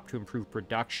workshop to improve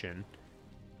production.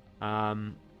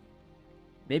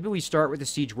 Maybe we start with the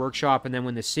siege workshop, and then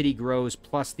when the city grows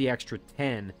plus the extra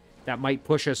 10, that might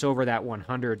push us over that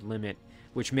 100 limit,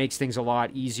 which makes things a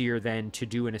lot easier than to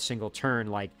do in a single turn,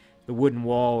 like the wooden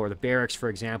wall or the barracks, for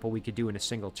example, we could do in a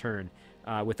single turn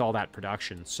with all that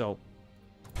production. So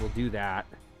we'll do that.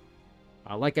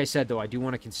 Like I said, though, I do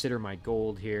want to consider my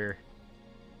gold here.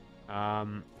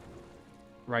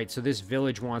 Right, so this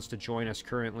village wants to join us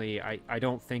currently. I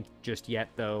don't think just yet,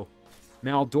 though.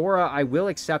 Maldora, I will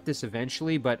accept this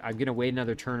eventually, but I'm going to wait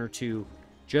another turn or two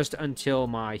just until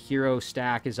my hero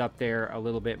stack is up there a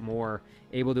little bit more,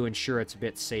 able to ensure it's a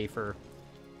bit safer.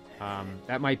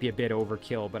 That might be a bit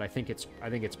overkill, but I think it's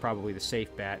probably the safe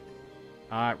bet.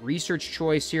 Research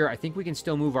choice here. I think we can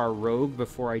still move our rogue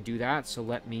before I do that, so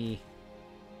let me...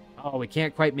 Oh, we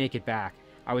can't quite make it back.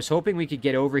 I was hoping we could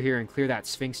get over here and clear that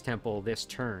Sphinx Temple this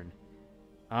turn.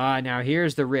 Now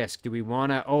here's the risk. Do we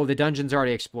want to... Oh, the dungeon's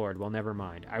already explored. Well, never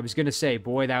mind. I was going to say,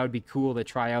 boy, that would be cool to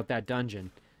try out that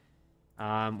dungeon.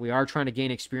 We are trying to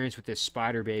gain experience with this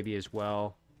spider baby as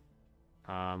well.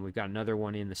 We've got another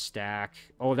one in the stack.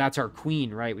 Oh, that's our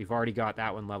queen, right? We've already got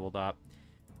that one leveled up.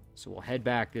 So we'll head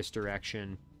back this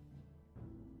direction.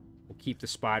 We'll keep the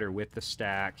spider with the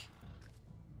stack.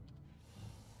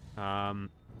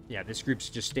 Yeah, this group's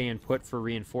just staying put for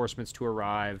reinforcements to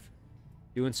arrive.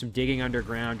 Doing some digging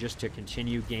underground just to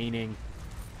continue gaining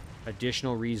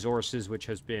additional resources, which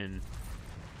has been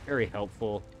very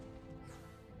helpful.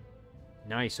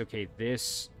 Nice. Okay,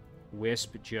 this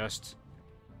Wisp just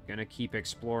gonna keep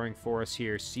exploring for us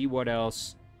here. See what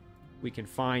else we can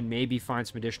find. Maybe find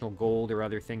some additional gold or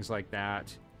other things like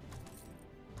that.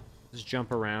 Let's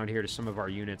jump around here to some of our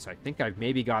units. I think I've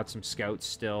maybe got some scouts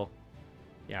still.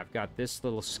 Yeah, I've got this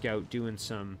little scout doing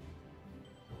some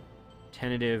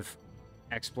tentative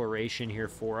exploration here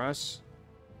for us.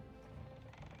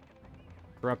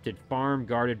 Corrupted farm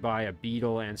guarded by a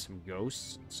beetle and some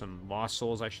ghosts. Some lost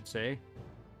souls, I should say.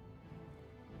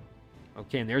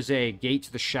 Okay, and there's a gate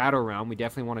to the Shadow Realm. We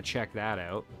definitely want to check that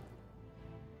out.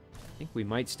 I think we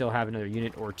might still have another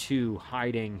unit or two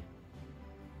hiding.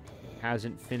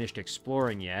 Hasn't finished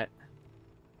exploring yet.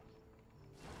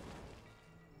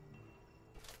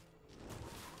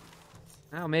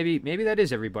 Oh, maybe that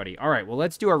is everybody. All right, well,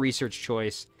 let's do our research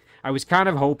choice. I was kind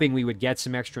of hoping we would get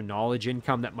some extra knowledge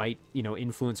income that might, you know,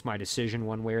 influence my decision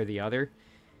one way or the other.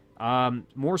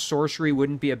 More sorcery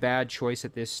wouldn't be a bad choice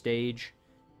at this stage.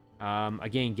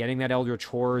 Again, getting that Eldritch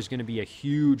Horror is going to be a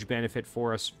huge benefit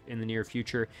for us in the near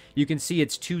future. You can see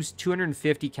it's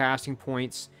 250 casting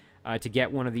points to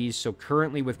get one of these. So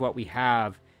currently with what we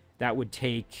have, that would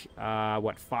take,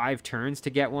 5 turns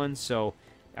to get one. So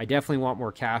I definitely want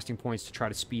more casting points to try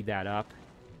to speed that up.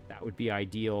 That would be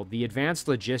ideal. The advanced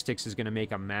logistics is going to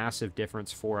make a massive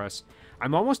difference for us.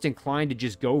 I'm almost inclined to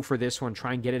just go for this one,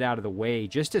 try and get it out of the way,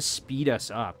 just to speed us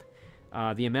up.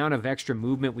 The amount of extra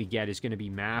movement we get is going to be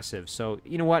massive. So,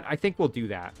 you know what? I think we'll do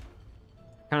that.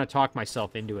 Kind of talk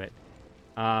myself into it.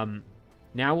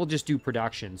 Now we'll just do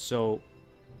production. So,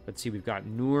 let's see. We've got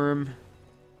Nurm.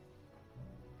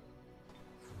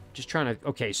 Just trying to...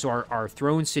 Okay, so our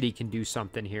throne city can do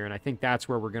something here, and I think that's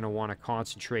where we're going to want to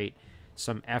concentrate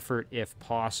some effort if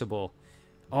possible.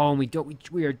 Oh, and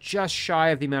we are just shy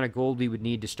of the amount of gold we would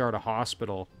need to start a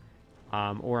hospital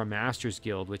or a master's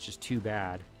guild, which is too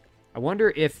bad. I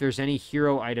wonder if there's any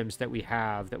hero items that we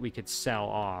have that we could sell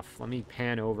off. Let me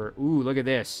pan over. Ooh, look at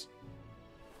this.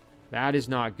 That is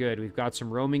not good. We've got some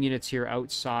roaming units here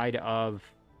outside of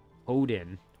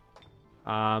Odin.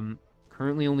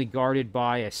 Currently only guarded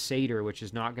by a satyr, which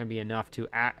is not going to be enough to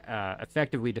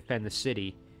effectively defend the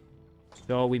city.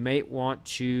 So we might want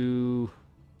to...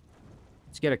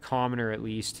 Let's get a commoner at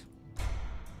least.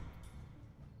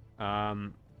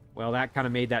 Well, that kind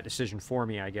of made that decision for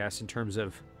me, I guess, in terms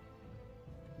of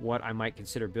what I might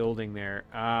consider building there.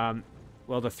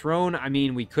 Well, the throne, I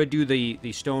mean, we could do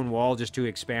the stone wall just to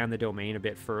expand the domain a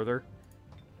bit further.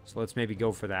 So let's maybe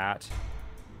go for that.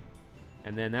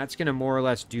 And then that's going to more or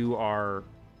less do our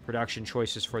production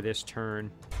choices for this turn.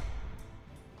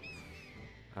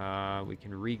 We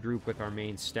can regroup with our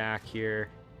main stack here.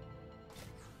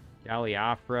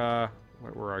 Galeafra,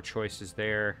 what were our choices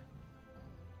there?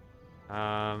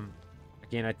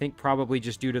 Again, I think probably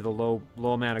just due to the low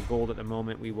amount of gold at the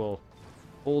moment, we will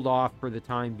hold off for the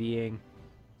time being.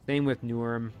 Same with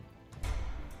Nurm.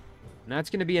 And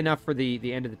that's going to be enough for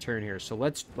the end of the turn here. So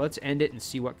let's end it and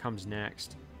see what comes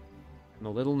next. I'm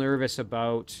a little nervous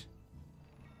about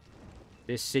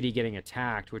this city getting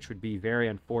attacked, which would be very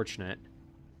unfortunate.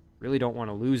 Really don't want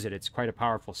to lose it. It's quite a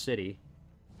powerful city.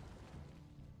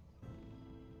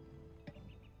 And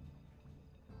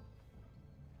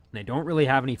they don't really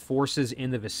have any forces in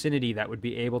the vicinity that would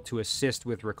be able to assist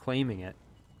with reclaiming it.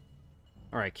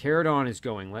 Alright, Caradon is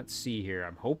going. Let's see here.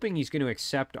 I'm hoping he's going to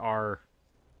accept our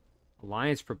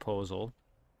alliance proposal.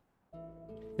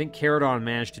 I think Caradon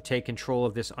managed to take control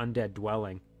of this undead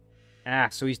dwelling. Ah,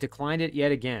 so he's declined it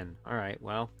yet again. Alright,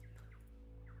 well.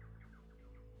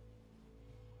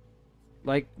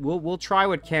 Like, we'll try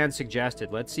what Can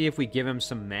suggested. Let's see if we give him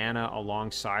some mana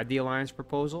alongside the alliance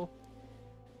proposal.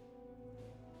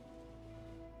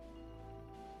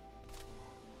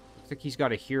 Looks like he's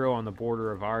got a hero on the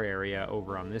border of our area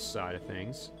over on this side of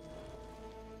things.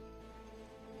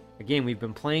 Again, we've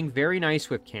been playing very nice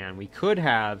with Can. We could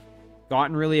have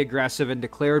gotten really aggressive and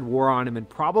declared war on him and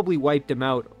probably wiped him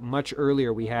out much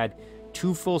earlier. We had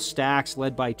 2 full stacks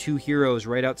led by 2 heroes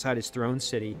right outside his throne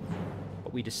city.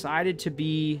 But we decided to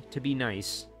be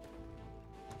nice.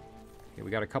 Okay,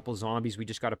 we got a couple zombies we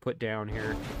just got to put down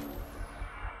here.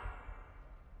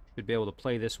 Should be able to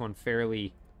play this one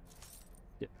fairly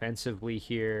defensively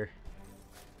here.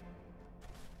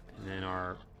 And then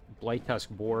our Blight Tusk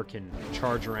Boar can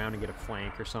charge around and get a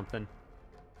flank or something.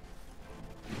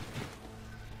 Yeah,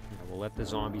 we'll let the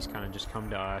zombies kind of just come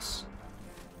to us.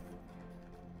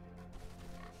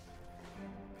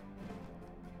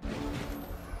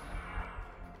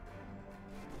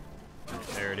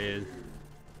 There it is.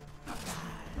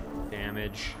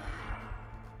 Damage.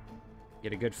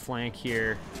 Get a good flank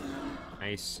here.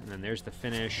 Nice. And then there's the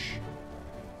finish.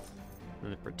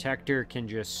 And the Protector can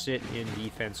just sit in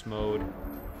defense mode.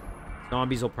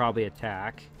 Zombies will probably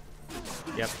attack.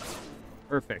 Yep.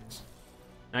 Perfect.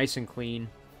 Nice and clean.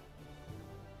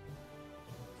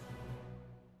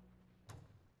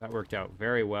 That worked out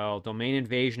very well. Domain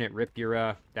Invasion at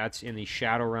Ripura. That's in the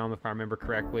Shadow Realm, if I remember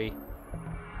correctly.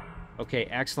 Okay,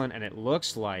 excellent. And it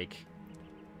looks like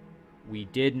We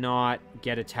did not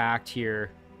get attacked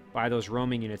here by those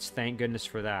roaming units. Thank goodness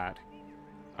for that.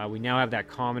 We now have that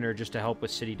commoner just to help with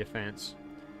city defense.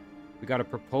 We got a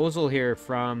proposal here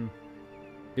from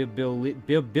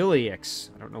Bibliix.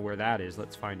 I don't know where that is.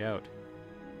 Let's find out.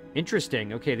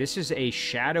 Interesting. Okay, this is a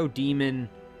Shadow Demon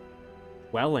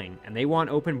dwelling, and they want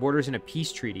open borders in a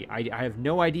peace treaty. I have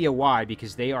no idea why,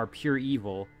 because they are pure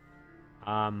evil.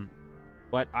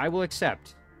 But I will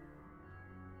accept.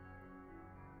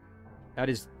 That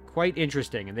is quite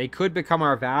interesting, and they could become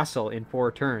our vassal in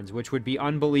 4 turns, which would be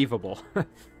unbelievable.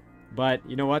 But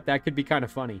you know what? That could be kind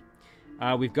of funny.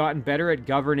 We've gotten better at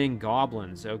governing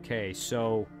goblins. Okay,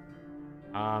 so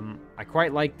I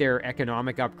quite like their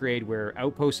economic upgrade where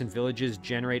outposts and villages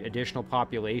generate additional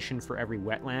population for every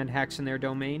wetland hex in their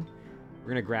domain. We're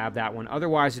going to grab that one.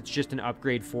 Otherwise, it's just an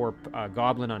upgrade for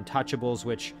goblin untouchables,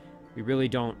 which we really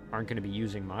aren't going to be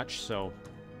using much. So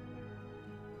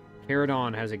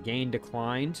Caradon has a gain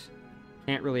declined.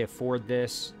 Can't really afford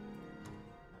this.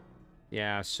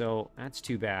 Yeah, so that's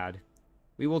too bad.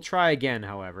 We will try again,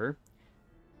 however.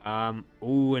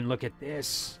 Ooh, and look at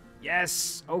this.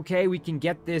 Yes! Okay, we can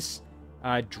get this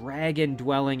dragon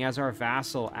dwelling as our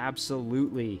vassal.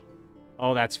 Absolutely.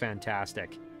 Oh, that's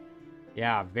fantastic.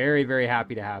 Yeah, very, very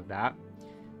happy to have that.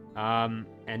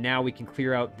 And now we can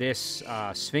clear out this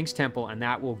Sphinx Temple, and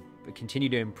that will continue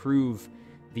to improve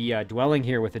the dwelling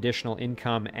here with additional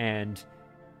income and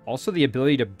also the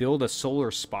ability to build a solar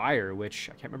spire, which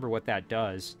I can't remember what that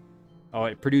does. Oh,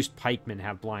 it produced pikemen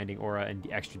have blinding aura and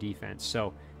extra defense.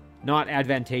 So not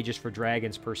advantageous for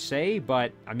dragons per se,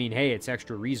 but I mean, hey, it's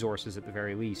extra resources at the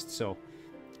very least. So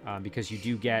because you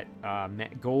do get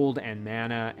gold and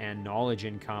mana and knowledge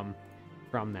income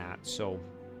from that. So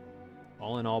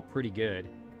all in all, pretty good.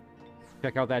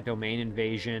 Check out that domain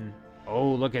invasion.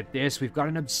 Oh, look at this. We've got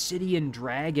an obsidian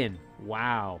dragon.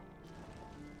 Wow.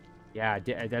 Yeah,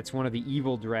 that's one of the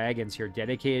evil dragons here.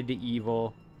 Dedicated to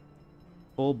evil.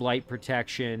 Full blight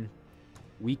protection.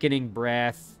 Weakening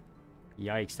breath.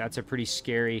 Yikes, that's a pretty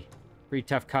scary, pretty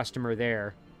tough customer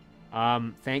there.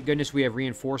 Thank goodness we have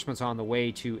reinforcements on the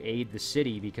way to aid the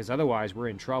city, because otherwise we're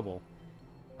in trouble.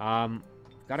 Got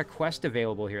a quest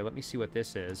available here. Let me see what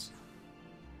this is.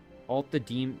 Halt the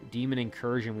demon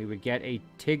incursion. We would get a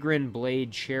Tigran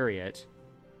blade chariot.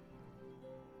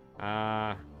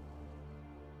 The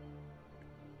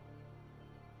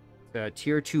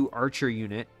tier 2 archer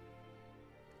unit.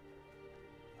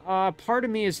 Part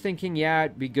of me is thinking, yeah,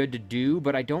 it'd be good to do,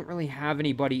 but I don't really have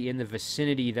anybody in the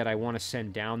vicinity that I want to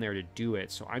send down there to do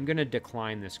it, so I'm going to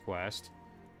decline this quest.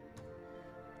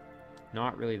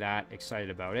 Not really that excited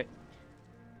about it.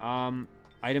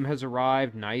 Item has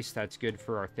arrived. Nice, that's good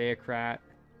for our Theocrat.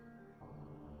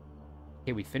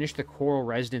 Okay, we finished the Coral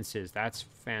Residences. That's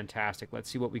fantastic. Let's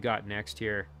see what we got next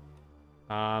here.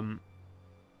 Let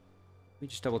me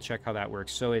just double check how that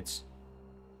works. So it's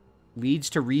leads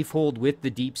to Reefhold with the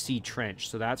Deep Sea Trench.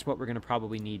 So that's what we're going to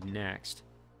probably need next.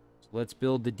 So let's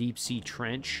build the Deep Sea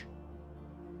Trench.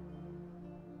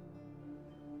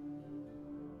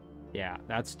 Yeah,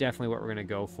 that's definitely what we're going to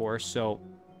go for. So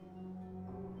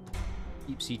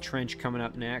Deep Sea Trench coming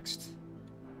up next.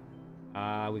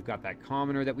 We've got that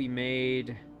commoner that we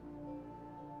made.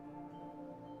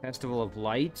 Festival of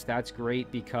Light. That's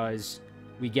great because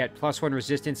we get +1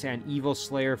 resistance and Evil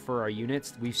Slayer for our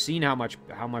units. We've seen how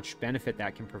much benefit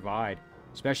that can provide,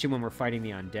 especially when we're fighting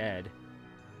the undead.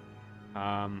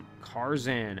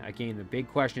 Karzan. Again, the big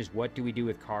question is, what do we do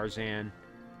with Karzan?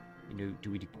 You know,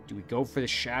 do we go for the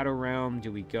Shadow Realm?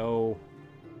 Do we go?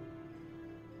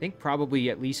 I think probably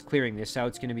at least clearing this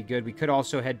out is going to be good. We could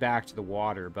also head back to the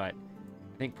water, but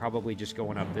I think probably just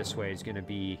going up this way is going to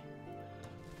be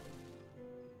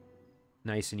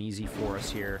nice and easy for us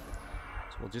here.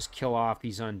 So we'll just kill off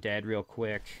these undead real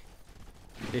quick.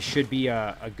 This should be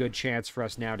a good chance for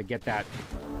us now to get that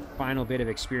final bit of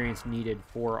experience needed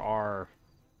for our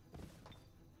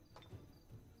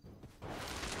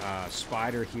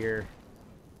spider here.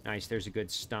 Nice, there's a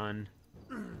good stun.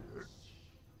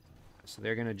 So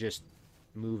they're going to just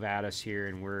move at us here,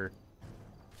 and we're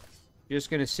just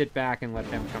going to sit back and let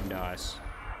them come to us.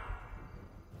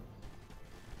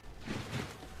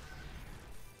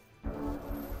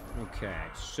 Okay,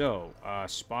 so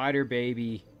Spider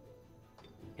Baby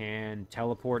can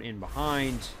teleport in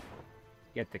behind,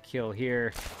 get the kill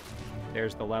here.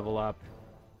 There's the level up.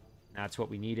 That's what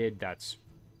we needed. That's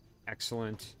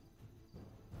excellent.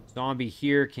 Zombie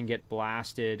here can get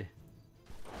blasted.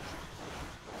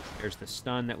 There's the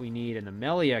stun that we need, and the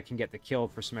Melia can get the kill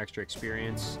for some extra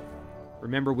experience.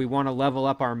 Remember, we want to level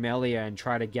up our Melia and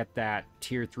try to get that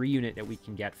tier 3 unit that we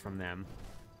can get from them.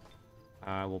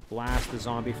 We'll blast the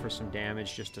zombie for some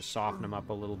damage just to soften him up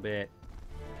a little bit.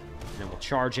 And then we'll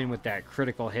charge in with that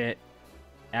critical hit.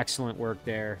 Excellent work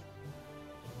there.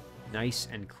 Nice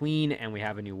and clean, and we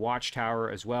have a new watchtower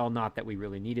as well. Not that we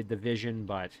really needed the vision,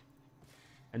 but...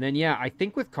 And then, yeah, I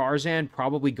think with Karzan,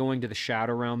 probably going to the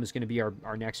Shadow Realm is going to be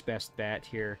our next best bet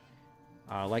here.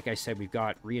 Like I said, we've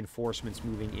got reinforcements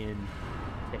moving in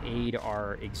to aid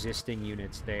our existing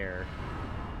units there.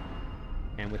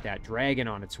 And with that dragon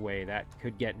on its way, that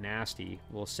could get nasty.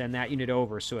 We'll send that unit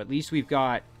over, so at least we've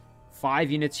got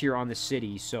 5 units here on the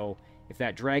city, so... If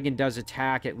that dragon does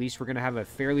attack, at least we're going to have a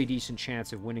fairly decent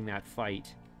chance of winning that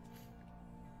fight.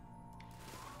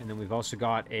 And then we've also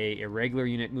got a irregular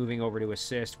unit moving over to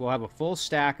assist. We'll have a full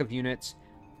stack of units,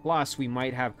 plus we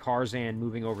might have Karzan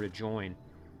moving over to join.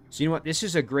 So you know what? This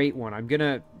is a great one.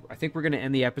 I think we're going to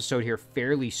end the episode here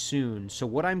fairly soon. So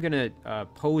what I'm going to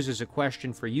pose as a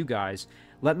question for you guys,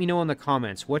 let me know in the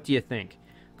comments. What do you think?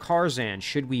 Karzan,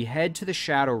 should we head to the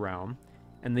Shadow Realm?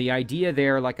 And the idea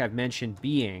there, like I've mentioned,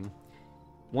 being...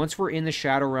 Once we're in the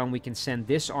Shadow Realm, we can send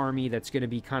this army that's going to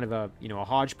be kind of a, you know, a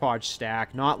hodgepodge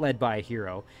stack, not led by a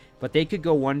hero, but they could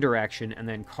go one direction, and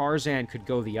then Karzan could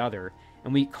go the other.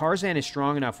 And Karzan is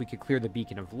strong enough, we could clear the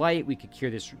Beacon of Light, we could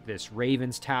clear this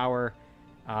Raven's Tower.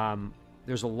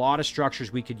 There's a lot of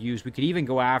structures we could use. We could even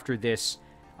go after this,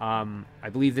 I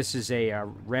believe this is a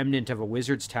remnant of a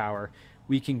Wizard's Tower.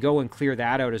 We can go and clear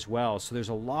that out as well. So there's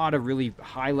a lot of really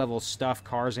high-level stuff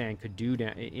Karzan could do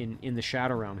in the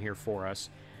Shadow Realm here for us.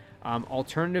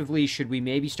 Alternatively, should we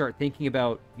maybe start thinking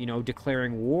about, you know,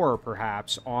 declaring war,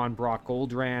 perhaps, on Brock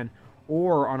Goldran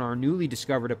or on our newly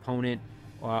discovered opponent,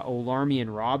 Olarmian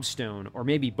Robstone, or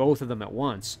maybe both of them at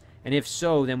once? And if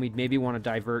so, then we'd maybe want to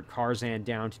divert Karzan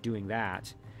down to doing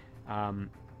that.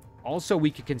 Also, we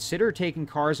could consider taking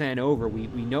Karzan over. We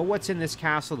know what's in this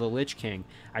castle, the Lich King.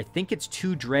 I think it's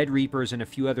 2 Dread Reapers and a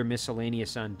few other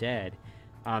miscellaneous undead.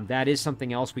 That is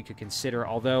something else we could consider,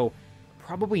 although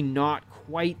probably not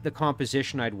quite the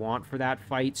composition I'd want for that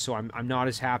fight, so I'm not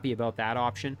as happy about that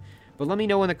option. But let me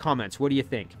know in the comments, what do you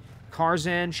think?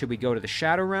 Karzan, should we go to the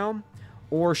Shadow Realm,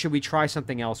 or should we try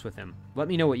something else with him? Let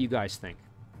me know what you guys think.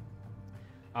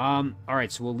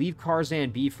 Alright, so we'll leave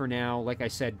Karzan be for now. Like I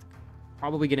said,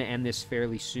 probably going to end this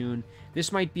fairly soon.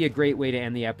 This might be a great way to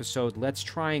end the episode. Let's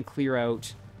try and clear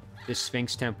out this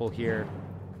Sphinx Temple here.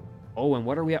 Oh, and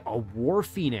what are we at? A War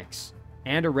Phoenix.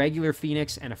 And a regular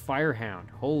Phoenix and a Firehound.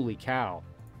 Holy cow.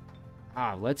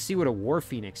 Let's see what a War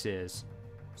Phoenix is.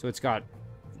 So it's got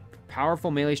powerful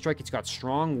melee strike. It's got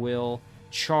strong will,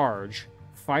 charge,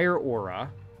 fire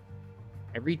aura.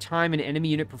 Every time an enemy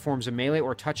unit performs a melee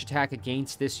or touch attack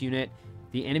against this unit,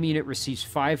 the enemy unit receives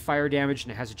 5 fire damage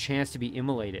and it has a chance to be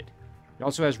immolated. It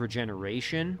also has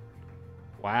regeneration.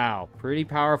 Wow, pretty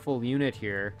powerful unit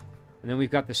here. And then we've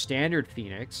got the standard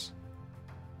Phoenix,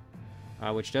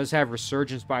 which does have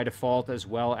Resurgence by default as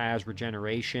well as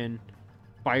regeneration,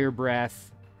 Fire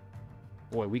Breath.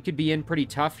 Boy, we could be in pretty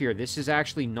tough here. This is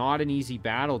actually not an easy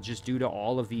battle just due to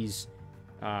all of these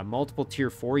multiple tier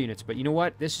 4 units. But you know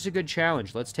what? This is a good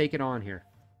challenge. Let's take it on here.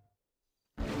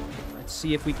 Let's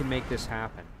see if we can make this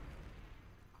happen.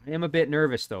 I am a bit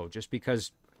nervous, though, just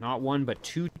because not 1 but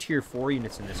 2 tier 4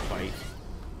 units in this fight.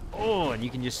 Oh, and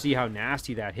you can just see how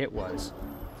nasty that hit was.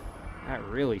 That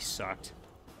really sucked.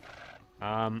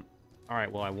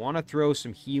 Alright, well, I want to throw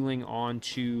some healing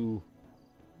onto,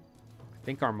 I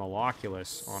think, our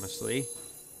Maloculus, honestly.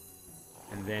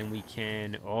 And then we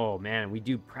can, oh man, we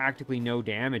do practically no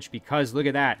damage because, look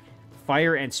at that,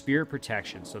 fire and spirit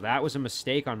protection. So that was a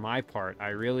mistake on my part. I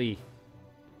really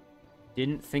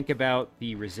didn't think about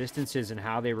the resistances and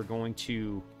how they were going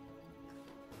to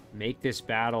make this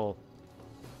battle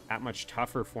that much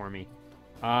tougher for me.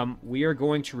 We are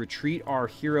going to retreat our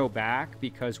hero back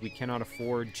because we cannot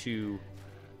afford to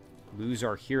lose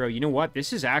our hero. You know what?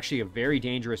 This is actually a very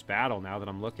dangerous battle now that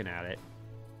I'm looking at it.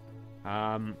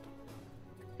 I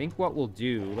think what we'll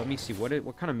do... Let me see. What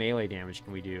kind of melee damage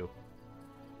can we do?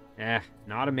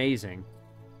 Not amazing.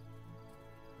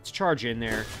 Let's charge in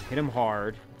there. Hit him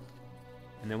hard.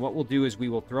 And then what we'll do is we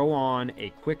will throw on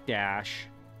a quick dash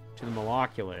to the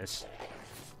Maloculus.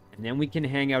 And then we can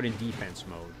hang out in defense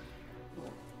mode.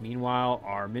 Meanwhile,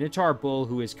 our Minotaur Bull,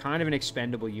 who is kind of an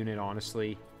expendable unit,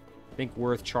 honestly, I think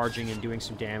worth charging and doing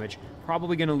some damage.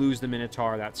 Probably going to lose the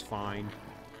Minotaur, that's fine.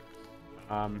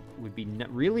 Would be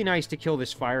really nice to kill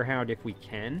this Firehound if we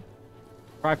can.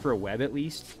 Try for a web at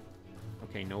least.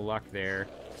 Okay, no luck there.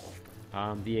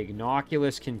 The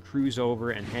Ignoculus can cruise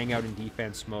over and hang out in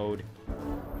defense mode.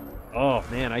 Oh,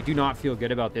 man, I do not feel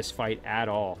good about this fight at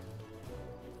all.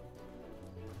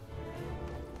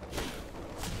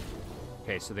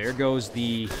 Okay, so there goes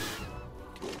the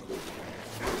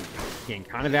Again,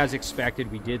 kind of as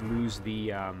expected, we did lose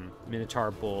the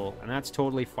Minotaur Bull, and that's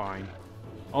totally fine.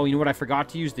 Oh, you know what? I forgot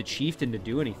to use the Chieftain to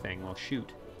do anything. Well,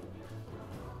 shoot.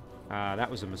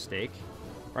 That was a mistake.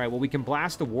 All right, well, we can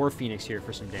blast the War Phoenix here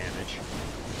for some damage.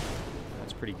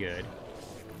 That's pretty good.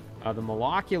 The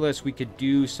Maloculus, we could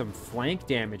do some flank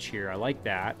damage here. I like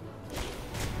that.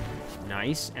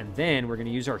 Nice. And then we're going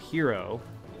to use our hero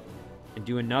and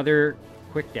do another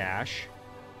quick dash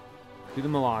to the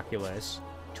Maloculus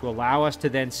to allow us to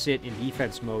then sit in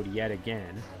defense mode yet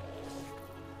again.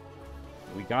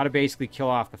 We got to basically kill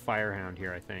off the Firehound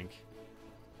here, I think.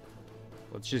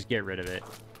 Let's just get rid of it.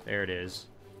 There it is.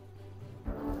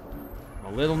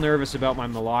 I'm a little nervous about my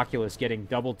Maloculus getting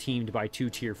double teamed by 2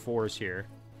 tier 4s here.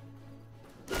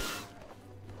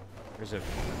 There's an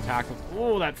attack.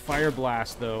 Oh, that Fire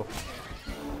Blast, though.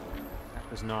 That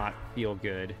does not feel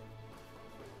good.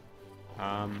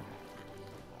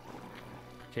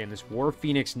 Okay, and this War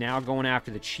Phoenix now going after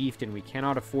the Chieftain. We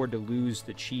cannot afford to lose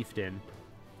the Chieftain.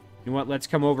 You know what? Let's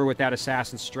come over with that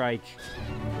Assassin Strike.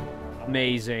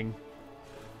 Amazing.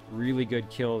 Really good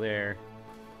kill there.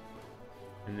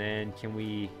 And then can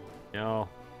we... No.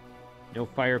 No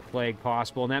Fire Plague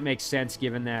possible. And that makes sense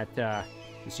given that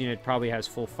this unit probably has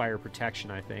full fire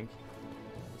protection, I think.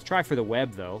 Let's try for the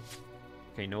web, though.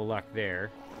 Okay, no luck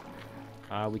there.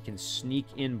 We can sneak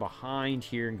in behind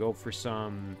here and go for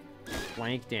some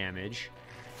flank damage.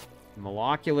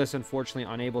 Maloculus, unfortunately,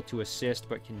 unable to assist,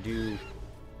 but can do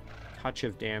a touch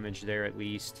of damage there at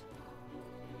least.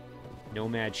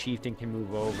 Nomad Chieftain can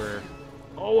move over.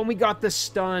 Oh, and we got the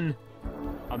stun!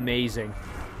 Amazing.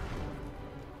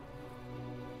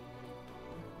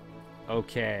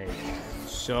 Okay,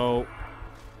 so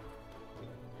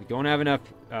we don't have enough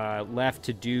left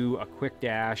to do a quick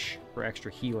dash for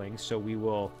extra healing, so we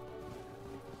will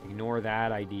ignore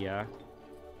that idea.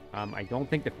 I don't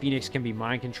think the Phoenix can be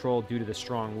mind-controlled due to the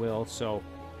strong will, so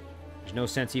there's no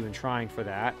sense even trying for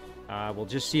that. We'll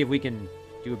just see if we can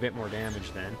do a bit more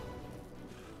damage then.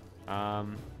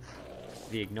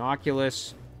 The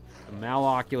Ignoculus, the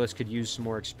Maloculus could use some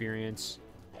more experience.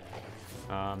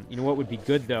 You know what would be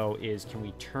good, though, is can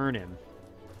we turn him?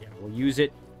 Yeah, we'll use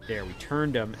it. There, we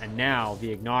turned him, and now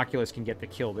the Ignoculus can get the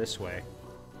kill this way.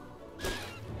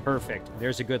 Perfect.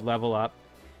 There's a good level up.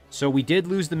 So we did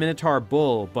lose the Minotaur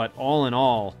Bull, but all in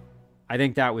all, I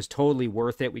think that was totally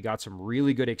worth it. We got some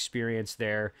really good experience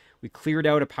there. We cleared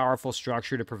out a powerful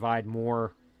structure to provide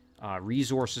more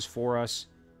resources for us.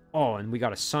 Oh, and we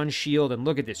got a Sun Shield, and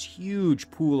look at this huge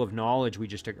pool of knowledge we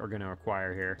just are going to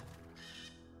acquire here.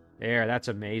 There, that's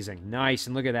amazing. Nice,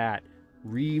 and look at that.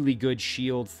 Really good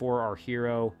shield for our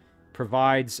hero.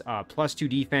 Provides +2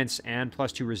 defense and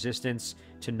 +2 resistance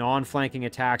to non-flanking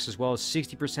attacks, as well as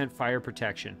 60% fire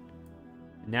protection.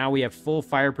 Now we have full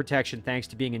fire protection thanks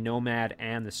to being a Nomad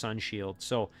and the Sun Shield.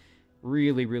 So,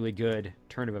 really, really good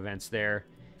turn of events there.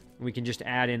 And we can just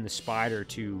add in the Spider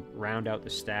to round out the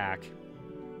stack.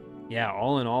 Yeah,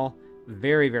 all in all,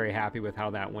 very, very happy with how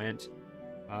that went.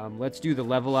 Let's do the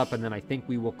level up, and then I think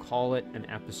we will call it an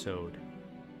episode.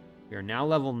 We are now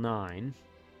level 9.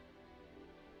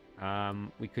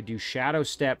 We could do Shadow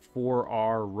Step for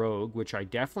our Rogue, which I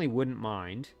definitely wouldn't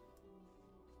mind.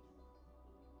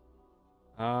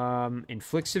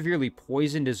 Inflict Severely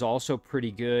Poisoned is also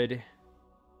pretty good.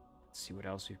 Let's see what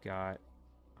else we've got.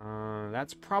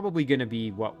 That's probably going to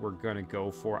be what we're going to go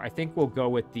for. I think we'll go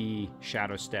with the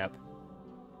Shadow Step.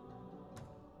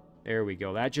 There we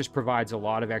go. That just provides a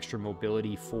lot of extra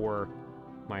mobility for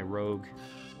my Rogue.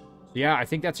 So yeah, I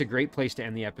think that's a great place to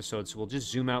end the episode, so we'll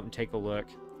just zoom out and take a look.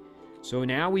 So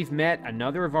now we've met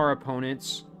another of our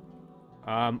opponents.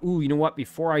 Ooh, you know what?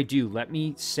 Before I do, let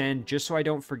me send, just so I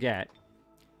don't forget,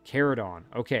 Caradon.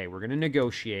 Okay, we're going to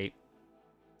negotiate.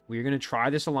 We're going to try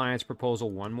this alliance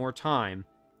proposal one more time.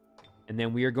 And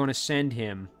then we are going to send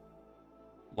him,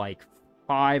 like,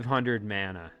 500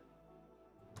 mana.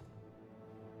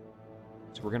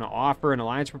 So we're going to offer an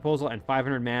alliance proposal and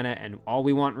 500 mana, and all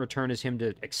we want in return is him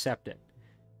to accept it.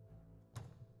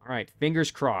 Alright,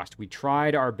 fingers crossed. We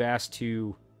tried our best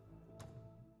to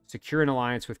secure an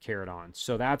alliance with Caradon.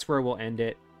 So that's where we'll end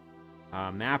it.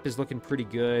 Map is looking pretty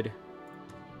good.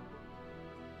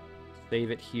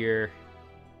 Save it here.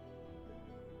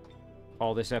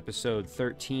 Call this episode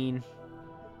 13.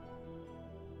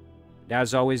 And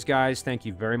as always, guys, thank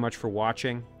you very much for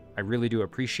watching. I really do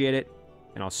appreciate it,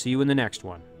 and I'll see you in the next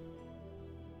one.